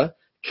Judah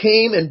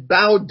came and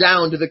bowed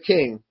down to the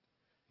king,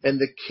 and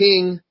the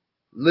king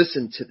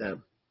listened to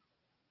them.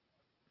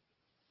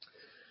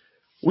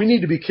 We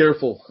need to be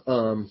careful,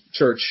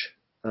 church,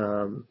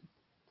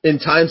 in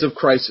times of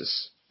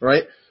crisis,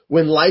 right?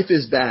 When life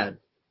is bad,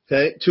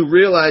 okay? To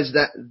realize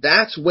that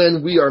that's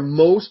when we are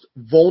most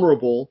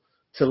vulnerable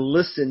to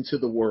listen to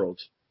the world,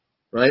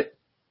 right?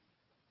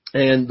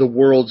 And the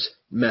world's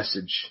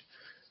message.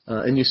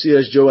 And you see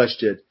as Joash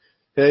did.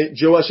 Okay?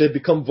 Joash had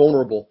become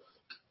vulnerable.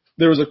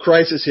 There was a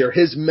crisis here.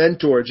 His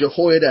mentor,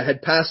 Jehoiada,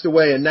 had passed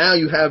away, and now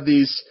you have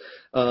these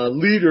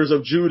leaders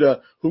of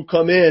Judah who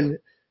come in,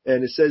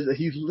 and it says that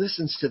he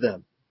listens to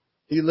them.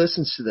 He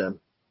listens to them.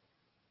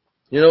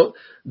 You know,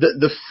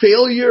 the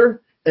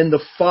failure and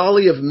the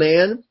folly of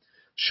man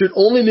should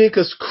only make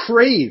us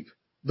crave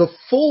the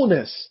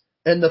fullness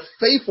and the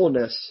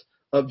faithfulness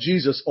of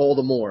Jesus all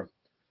the more.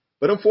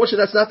 But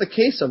unfortunately, that's not the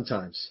case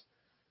sometimes.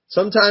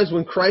 Sometimes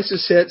when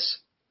crisis hits,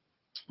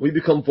 we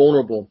become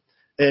vulnerable.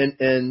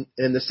 And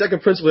the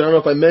second principle, I don't know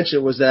if I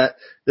mentioned, was that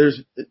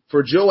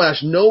for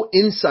Joash, no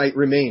insight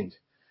remained.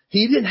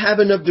 He didn't have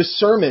enough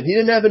discernment. He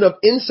didn't have enough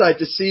insight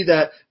to see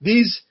that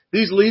these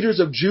leaders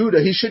of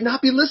Judah, he should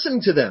not be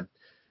listening to them.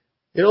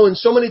 You know, and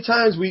so many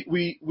times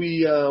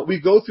we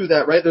go through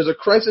that, right? There's a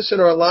crisis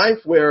in our life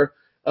where,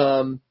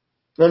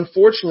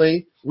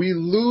 unfortunately, we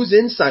lose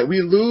insight.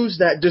 We lose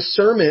that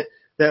discernment,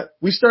 that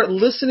we start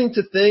listening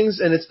to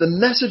things and it's the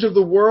message of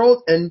the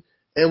world, and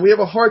we have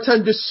a hard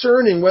time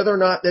discerning whether or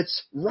not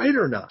that's right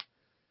or not.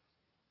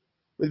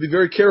 We have to be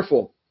very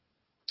careful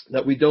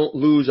that we don't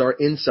lose our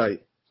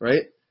insight,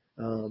 right?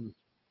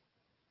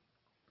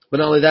 But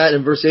not only that,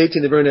 in verse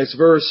 18, the very next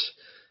verse,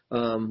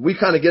 we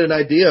kind of get an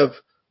idea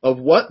of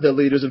what the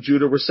leaders of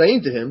Judah were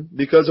saying to him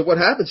because of what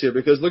happens here.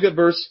 Because look at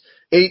verse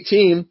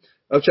 18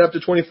 of chapter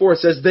 24. It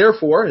says,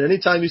 therefore, and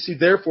anytime you see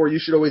therefore, you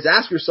should always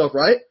ask yourself,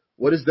 right?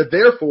 What is the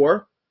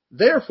therefore?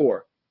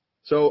 Therefore.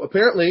 So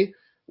apparently,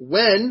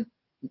 when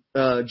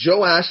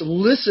Joash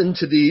listened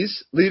to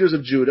these leaders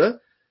of Judah,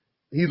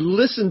 he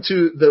listened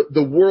to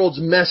the world's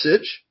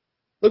message.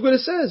 Look what it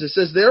says. It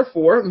says,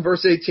 therefore, in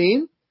verse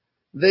 18,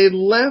 they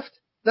left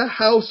the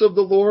house of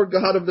the Lord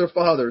God of their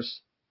fathers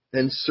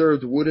and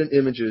served wooden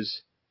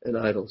images and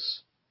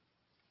idols.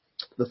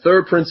 The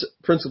third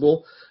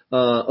principle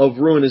of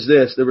ruin is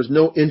this: there was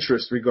no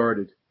interest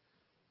regarded.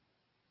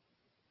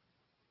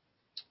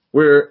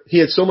 Where he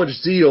had so much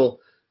zeal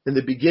in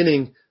the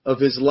beginning of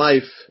his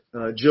life,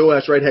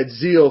 Joash, right, had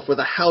zeal for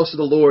the house of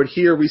the Lord.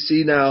 Here we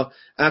see now,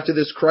 after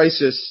this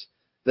crisis,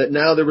 that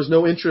now there was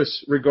no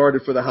interest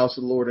regarded for the house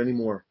of the Lord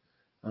anymore.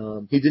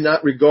 He did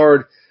not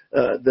regard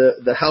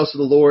the house of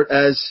the Lord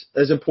as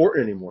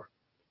important anymore.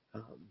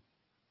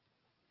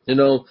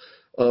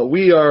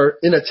 We are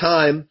in a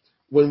time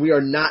when we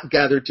are not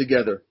gathered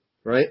together,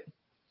 right?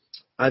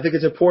 I think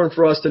it's important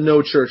for us to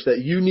know, church, that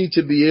you need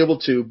to be able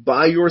to,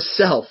 by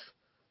yourself,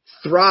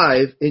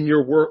 thrive in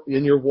your work,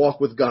 in your walk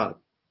with God.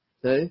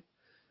 Okay?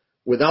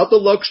 Without the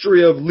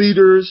luxury of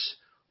leaders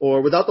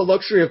or without the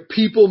luxury of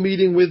people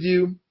meeting with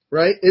you,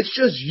 right? It's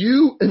just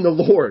you and the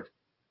Lord,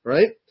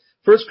 right?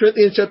 1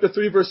 Corinthians chapter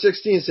 3 verse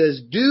 16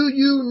 says, do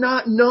you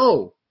not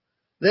know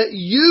that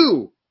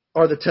you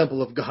are the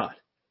temple of God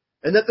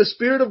and that the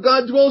Spirit of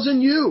God dwells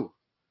in you?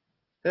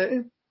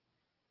 Okay?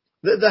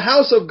 The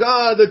house of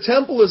God, the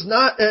temple is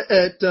not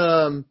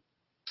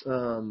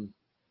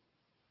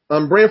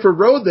on Branford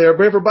Road there,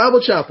 Branford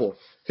Bible Chapel.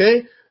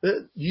 Okay?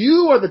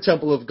 You are the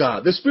temple of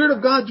God. The Spirit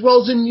of God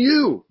dwells in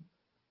you.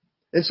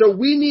 And so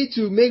we need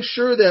to make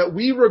sure that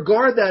we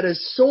regard that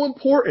as so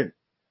important.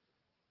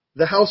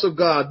 The house of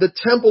God, the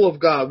temple of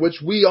God,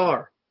 which we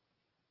are.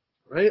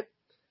 Right?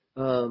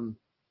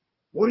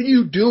 What are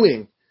you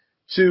doing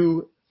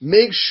to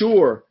make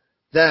sure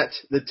that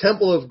the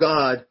temple of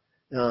God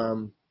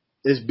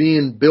is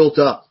being built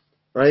up,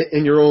 right,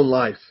 in your own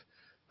life?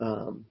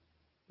 And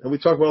we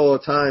talk about it all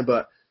the time,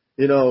 but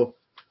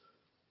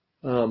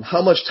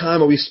how much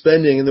time are we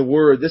spending in the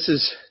Word? This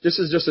is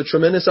just a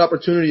tremendous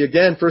opportunity,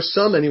 again, for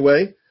some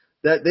anyway,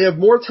 that they have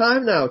more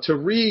time now to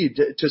read,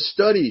 to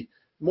study,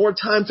 more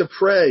time to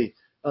pray,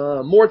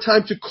 more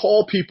time to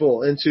call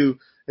people and to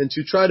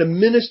try to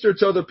minister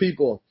to other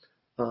people,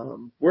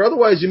 where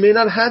otherwise you may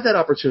not have that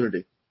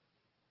opportunity.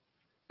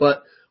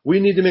 But we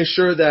need to make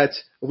sure that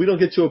we don't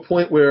get to a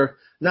point where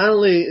not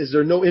only is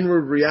there no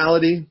inward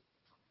reality,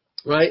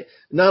 right?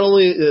 Not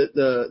only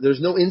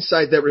there's no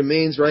insight that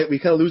remains, right? We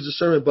kind of lose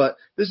discernment, but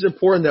this is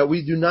important that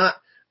we do not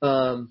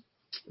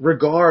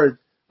regard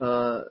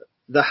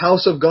the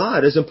house of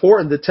God as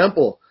important, the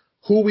temple,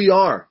 who we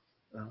are.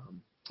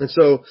 And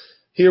so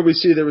here we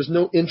see there was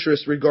no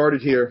interest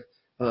regarded here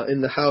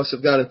in the house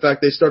of God. In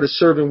fact, they started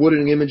serving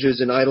wooden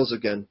images and idols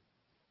again.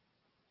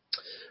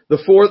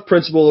 The fourth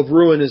principle of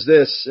ruin is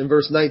this, in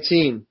verse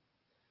 19.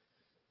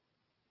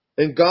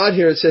 And God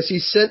here, it says, He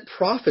sent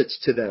prophets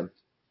to them.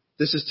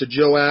 This is to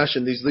Joash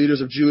and these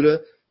leaders of Judah,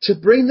 to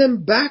bring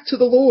them back to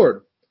the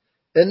Lord.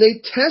 And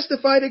they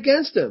testified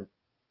against him,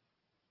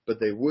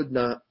 but they would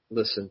not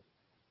listen.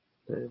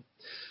 Okay.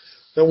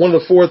 Now, one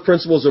of the fourth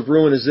principles of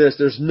ruin is this: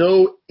 there's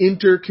no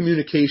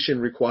intercommunication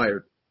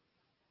required.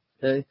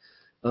 Okay.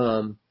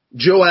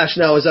 Joash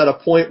now is at a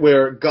point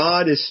where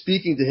God is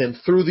speaking to him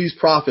through these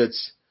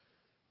prophets,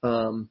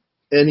 and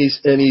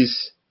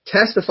he's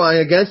testifying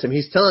against him.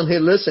 He's telling him, hey,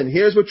 listen,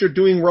 here's what you're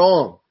doing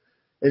wrong.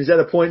 And he's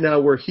at a point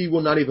now where he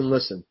will not even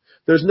listen.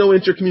 There's no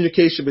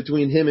intercommunication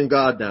between him and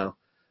God now.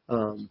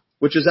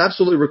 which is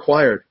absolutely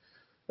required.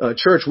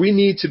 Church, we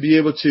need to be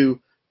able to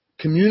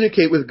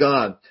communicate with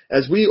God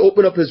as we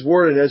open up His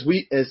Word and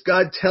as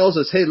God tells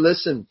us, hey,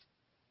 listen,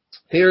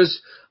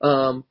 here's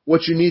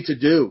what you need to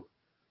do.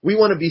 We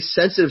want to be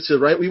sensitive to,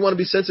 right? We want to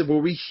be sensitive where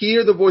we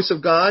hear the voice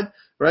of God,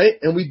 right?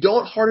 And we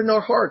don't harden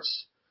our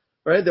hearts,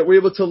 right? That we're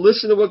able to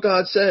listen to what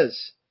God says,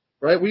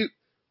 right?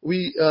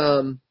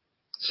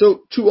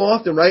 So too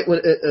often, right, when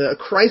a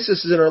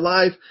crisis is in our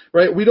life,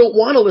 right, we don't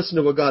want to listen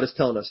to what God is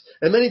telling us.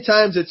 And many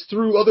times it's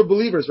through other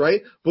believers,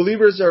 right?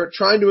 Believers are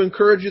trying to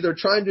encourage you. They're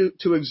trying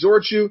to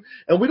exhort you.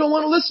 And we don't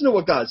want to listen to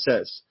what God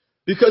says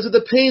because of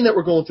the pain that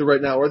we're going through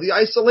right now, or the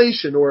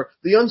isolation, or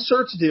the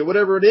uncertainty, or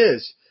whatever it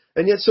is.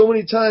 And yet so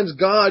many times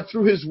God,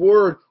 through His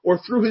Word or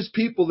through His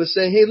people, is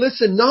saying, hey,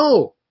 listen,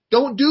 no,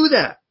 don't do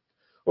that.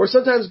 Or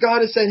sometimes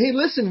God is saying, hey,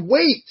 listen,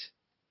 wait,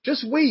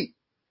 just wait.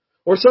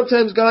 Or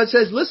sometimes God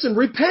says, listen,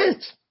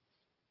 repent.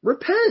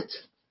 Repent.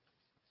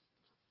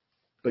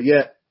 But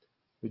yet,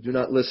 we do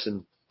not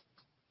listen.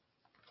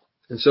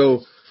 And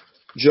so,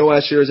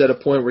 Joash here is at a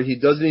point where he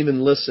doesn't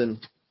even listen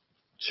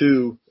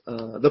to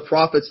the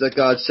prophets that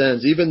God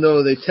sends. Even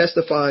though they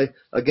testify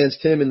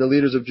against him and the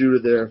leaders of Judah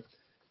there,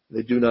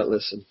 they do not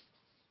listen.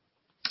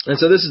 And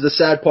so this is the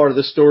sad part of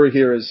the story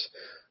here is,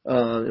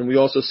 and we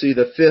also see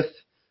the fifth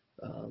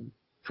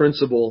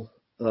principle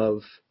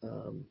of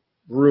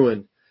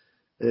ruin,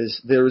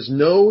 is there is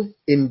no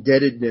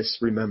indebtedness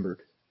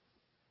remembered.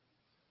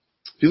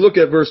 If you look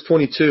at verse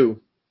 22,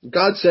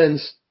 God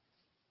sends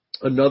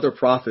another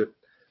prophet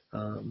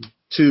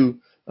to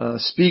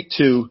speak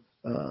to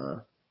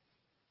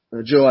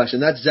Joash,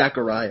 and that's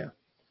Zechariah.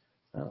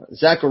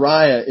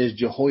 Zechariah is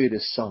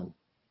Jehoiada's son.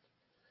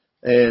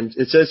 And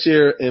it says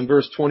here in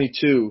verse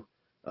 22,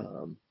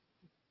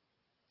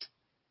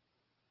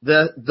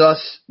 that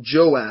thus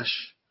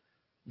Joash,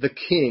 the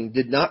king,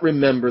 did not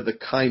remember the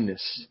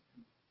kindness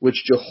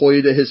which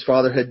Jehoiada his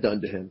father had done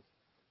to him,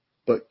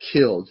 but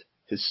killed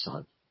his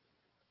son.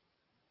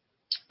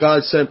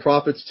 God sent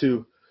prophets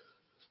to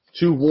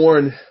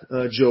warn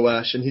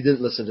Joash, and he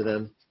didn't listen to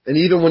them. And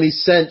even when he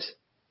sent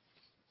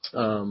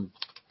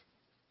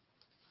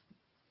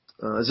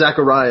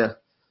Zechariah,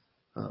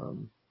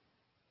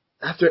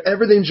 after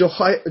everything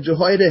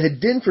Jehoiada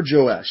had done for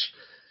Joash,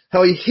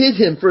 how he hid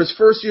him for his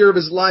first year of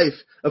his life,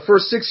 the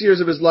first 6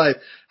 years of his life,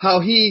 how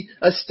he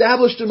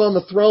established him on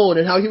the throne,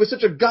 and how he was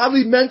such a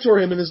godly mentor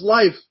him in his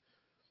life,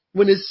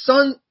 when his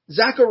son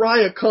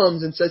Zechariah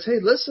comes and says, hey,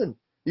 listen,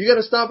 you got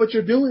to stop what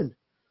you're doing,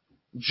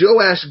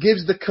 Joash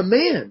gives the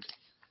command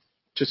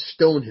to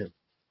stone him.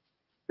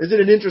 Isn't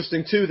it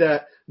interesting, too,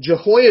 that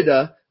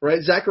Jehoiada,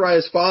 right,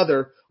 Zechariah's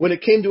father, when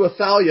it came to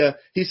Athaliah,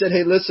 he said,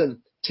 hey,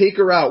 listen, take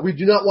her out. We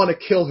do not want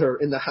to kill her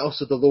in the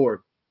house of the Lord.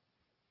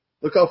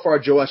 Look how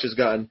far Joash has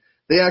gotten.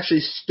 They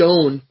actually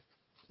stone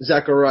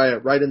Zechariah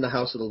right in the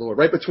house of the Lord,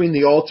 right between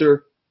the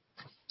altar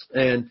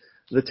and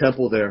the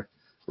temple there,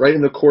 right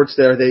in the courts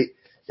there.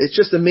 It's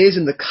just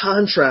amazing the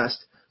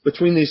contrast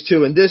between these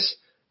two. And this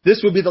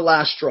would be the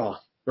last straw,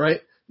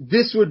 right?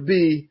 This would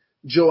be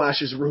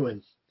Joash's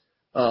ruin.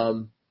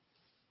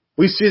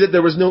 We see that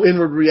there was no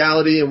inward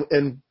reality,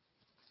 and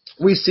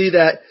we see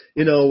that,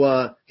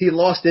 he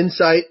lost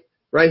insight,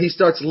 right? He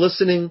starts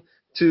listening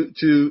to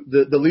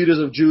the leaders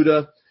of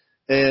Judah,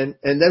 and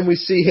then we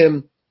see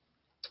him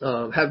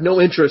have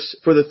no interest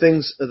for the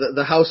things,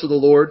 the house of the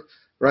Lord,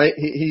 right?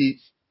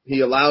 He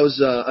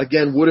allows,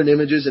 again, wooden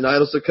images and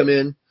idols to come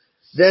in.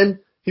 Then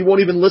he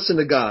won't even listen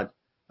to God.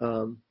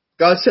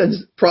 God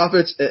sends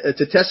prophets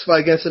to testify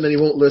against him, and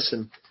he won't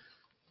listen.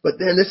 But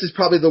then this is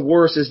probably the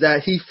worst, is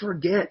that he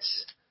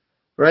forgets,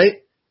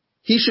 right?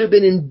 He should have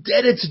been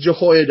indebted to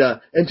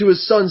Jehoiada and to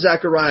his son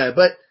Zechariah,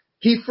 but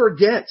he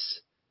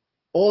forgets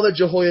all that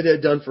Jehoiada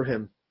had done for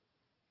him.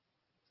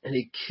 And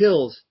he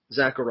kills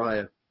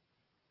Zechariah.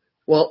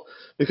 Well,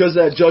 because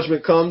that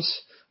judgment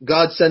comes,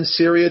 God sends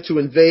Syria to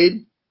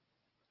invade.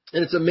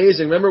 And it's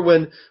amazing. Remember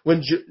when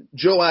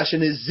Joash,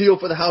 in his zeal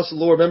for the house of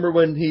the Lord, remember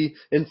when he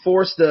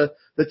enforced the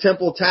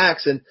temple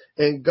tax,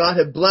 and God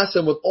had blessed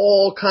him with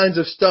all kinds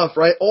of stuff,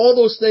 right? All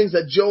those things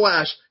that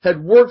Joash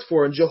had worked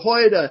for, and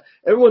Jehoiada,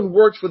 everyone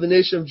worked for the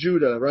nation of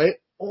Judah, right?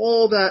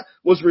 All that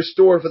was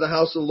restored for the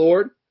house of the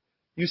Lord.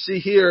 You see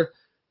here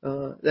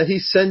that he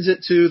sends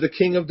it to the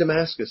king of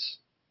Damascus.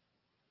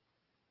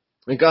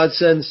 And God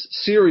sends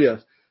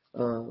Syria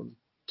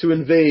to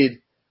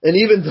invade. And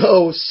even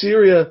though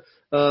Syria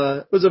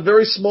was a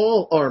very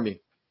small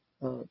army,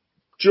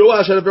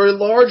 Joash had a very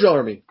large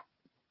army.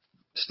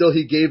 Still,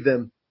 he gave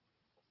them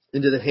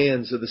into the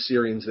hands of the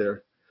Syrians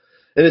there.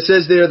 And it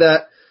says there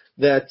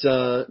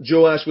that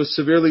Joash was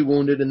severely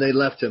wounded and they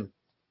left him.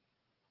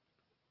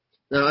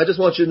 Now, I just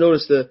want you to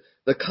notice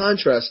the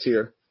contrast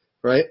here,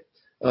 right?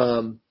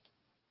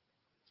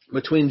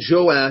 Between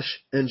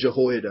Joash and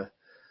Jehoiada.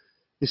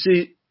 You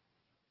see,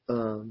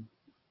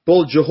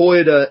 both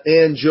Jehoiada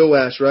and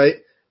Joash, right,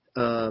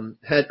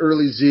 had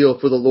early zeal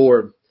for the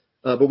Lord.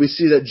 But we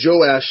see that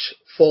Joash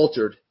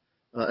faltered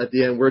at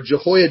the end, where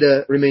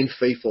Jehoiada remained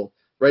faithful,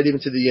 right, even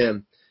to the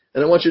end.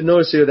 And I want you to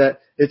notice here that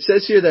it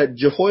says here that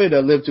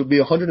Jehoiada lived to be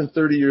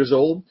 130 years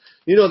old.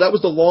 You know, that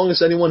was the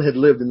longest anyone had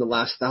lived in the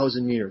last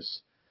 1,000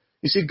 years.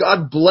 You see,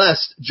 God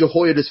blessed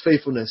Jehoiada's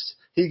faithfulness.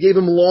 He gave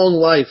him long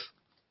life.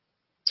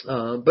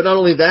 But not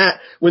only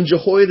that, when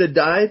Jehoiada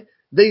died,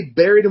 they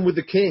buried him with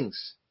the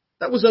kings.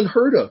 That was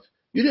unheard of.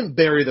 You didn't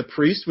bury the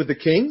priest with the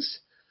kings.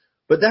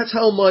 But that's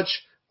how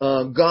much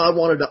God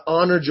wanted to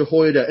honor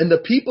Jehoiada. And the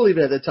people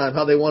even at the time,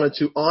 how they wanted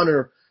to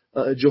honor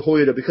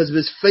Jehoiada. Because of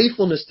his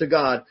faithfulness to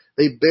God,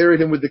 they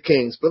buried him with the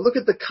kings. But look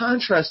at the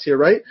contrast here,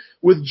 right?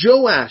 With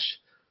Joash.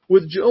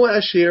 With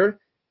Joash here,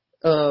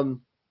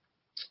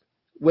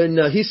 when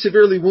he's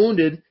severely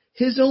wounded,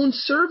 his own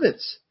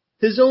servants,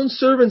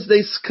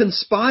 they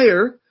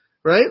conspire,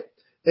 right?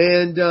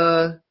 And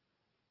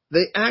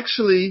they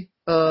actually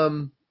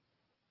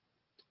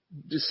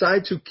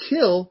decide to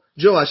kill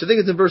Joash. I think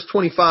it's in verse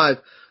 25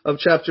 of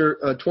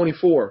chapter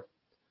 24.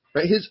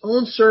 Right? His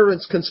own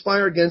servants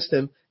conspire against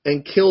him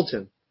and killed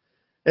him.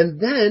 And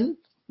then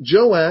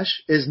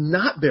Joash is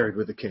not buried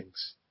with the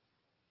kings.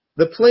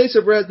 The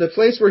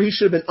place where he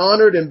should have been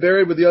honored and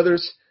buried with the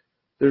others,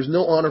 there's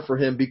no honor for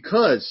him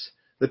because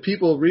the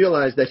people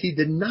realized that he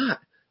did not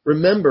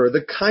remember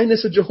the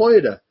kindness of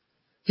Jehoiada.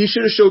 He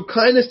should have showed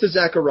kindness to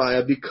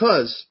Zechariah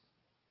because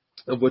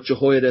of what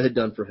Jehoiada had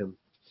done for him.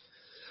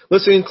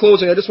 Listen, in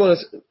closing, I just want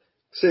to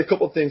say a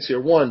couple of things here.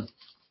 One,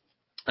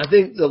 I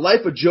think the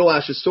life of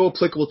Joash is so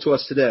applicable to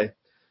us today.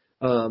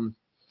 And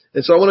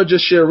so I want to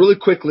just share really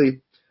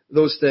quickly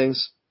those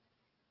things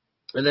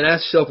and then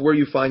ask yourself where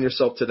you find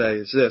yourself today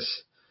is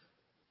this.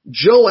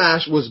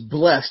 Joash was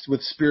blessed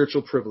with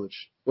spiritual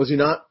privilege. Was he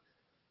not?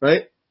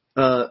 Right?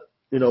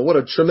 What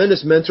a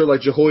tremendous mentor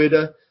like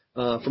Jehoiada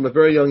from a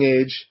very young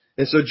age.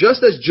 And so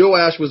just as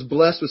Joash was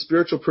blessed with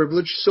spiritual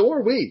privilege, so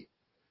are we.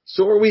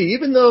 So are we.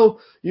 Even though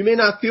you may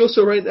not feel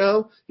so right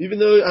now, even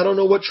though I don't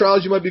know what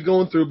trials you might be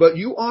going through, but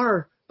you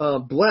are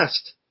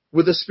blessed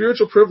with a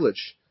spiritual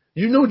privilege.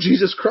 You know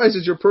Jesus Christ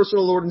is your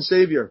personal Lord and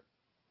Savior.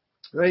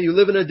 Right? You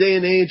live in a day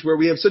and age where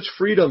we have such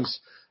freedoms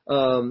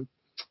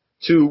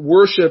to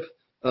worship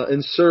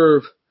and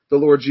serve the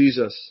Lord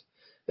Jesus.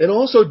 And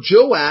also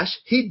Joash,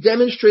 he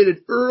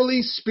demonstrated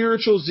early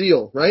spiritual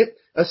zeal, right?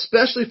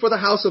 Especially for the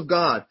house of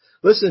God.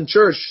 Listen,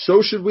 church,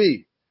 so should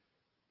we.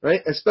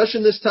 Right? Especially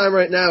in this time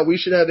right now, we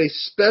should have a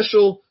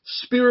special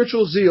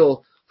spiritual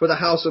zeal for the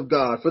house of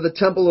God, for the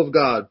temple of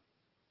God.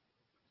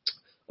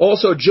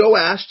 Also,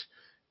 Joash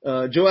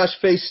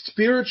faced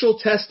spiritual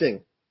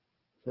testing.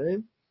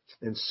 Okay?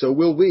 And so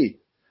will we.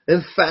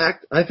 In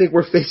fact, I think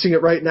we're facing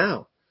it right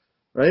now.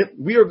 Right?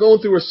 We are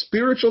going through a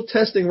spiritual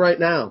testing right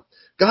now.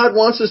 God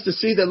wants us to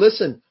see that,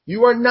 listen,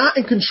 you are not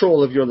in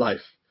control of your life.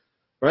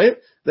 Right?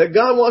 That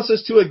God wants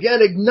us to,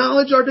 again,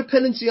 acknowledge our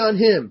dependency on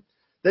Him.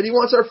 That He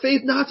wants our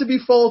faith not to be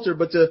faltered,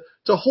 but to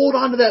hold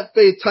on to that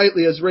faith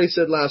tightly, as Ray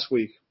said last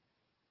week.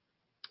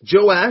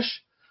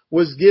 Joash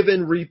was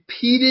given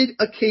repeated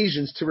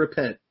occasions to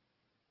repent.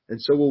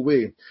 And so will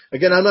we.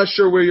 Again, I'm not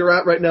sure where you're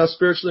at right now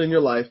spiritually in your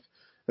life.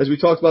 As we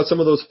talked about some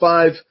of those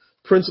 5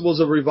 principles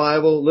of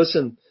revival.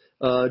 Listen,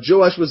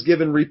 Joash was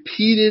given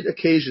repeated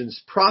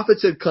occasions.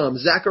 Prophets had come.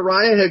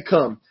 Zechariah had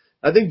come.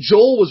 I think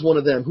Joel was one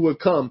of them who had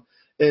come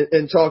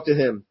and talked to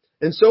him.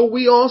 And so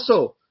we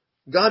also.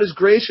 God is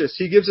gracious.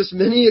 He gives us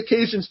many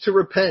occasions to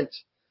repent.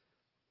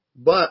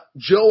 But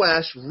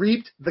Joash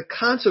reaped the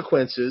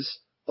consequences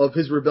of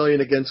his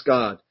rebellion against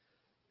God.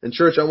 And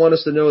church, I want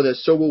us to know that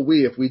so will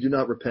we if we do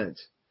not repent.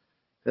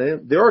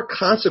 Okay? There are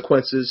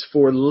consequences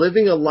for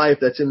living a life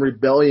that's in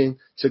rebellion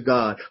to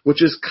God,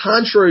 which is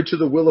contrary to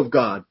the will of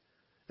God.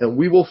 And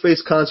we will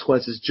face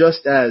consequences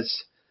just as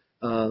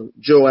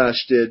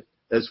Joash did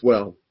as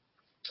well.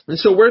 And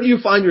so where do you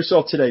find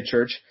yourself today,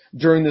 church,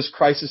 during this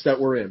crisis that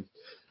we're in?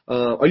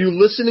 Are you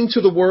listening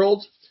to the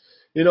world?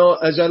 You know,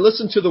 as I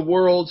listen to the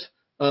world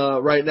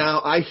right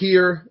now, I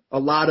hear a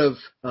lot of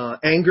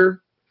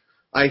anger.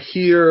 I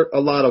hear a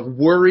lot of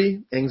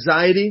worry,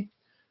 anxiety.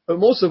 But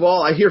most of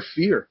all, I hear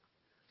fear.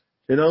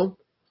 You know,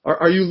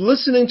 are you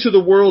listening to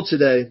the world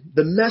today,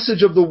 the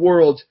message of the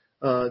world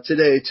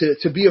today,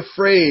 to be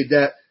afraid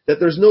that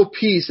there's no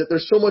peace, that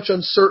there's so much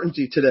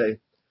uncertainty today?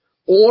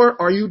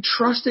 Or are you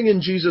trusting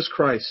in Jesus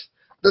Christ,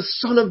 the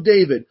Son of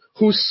David,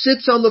 who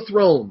sits on the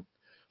throne,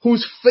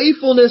 whose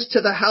faithfulness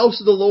to the house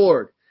of the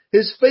Lord,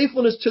 His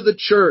faithfulness to the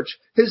church,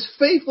 His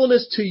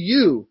faithfulness to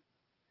you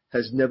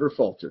has never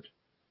faltered?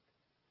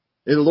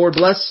 May the Lord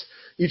bless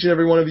each and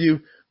every one of you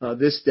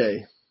this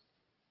day.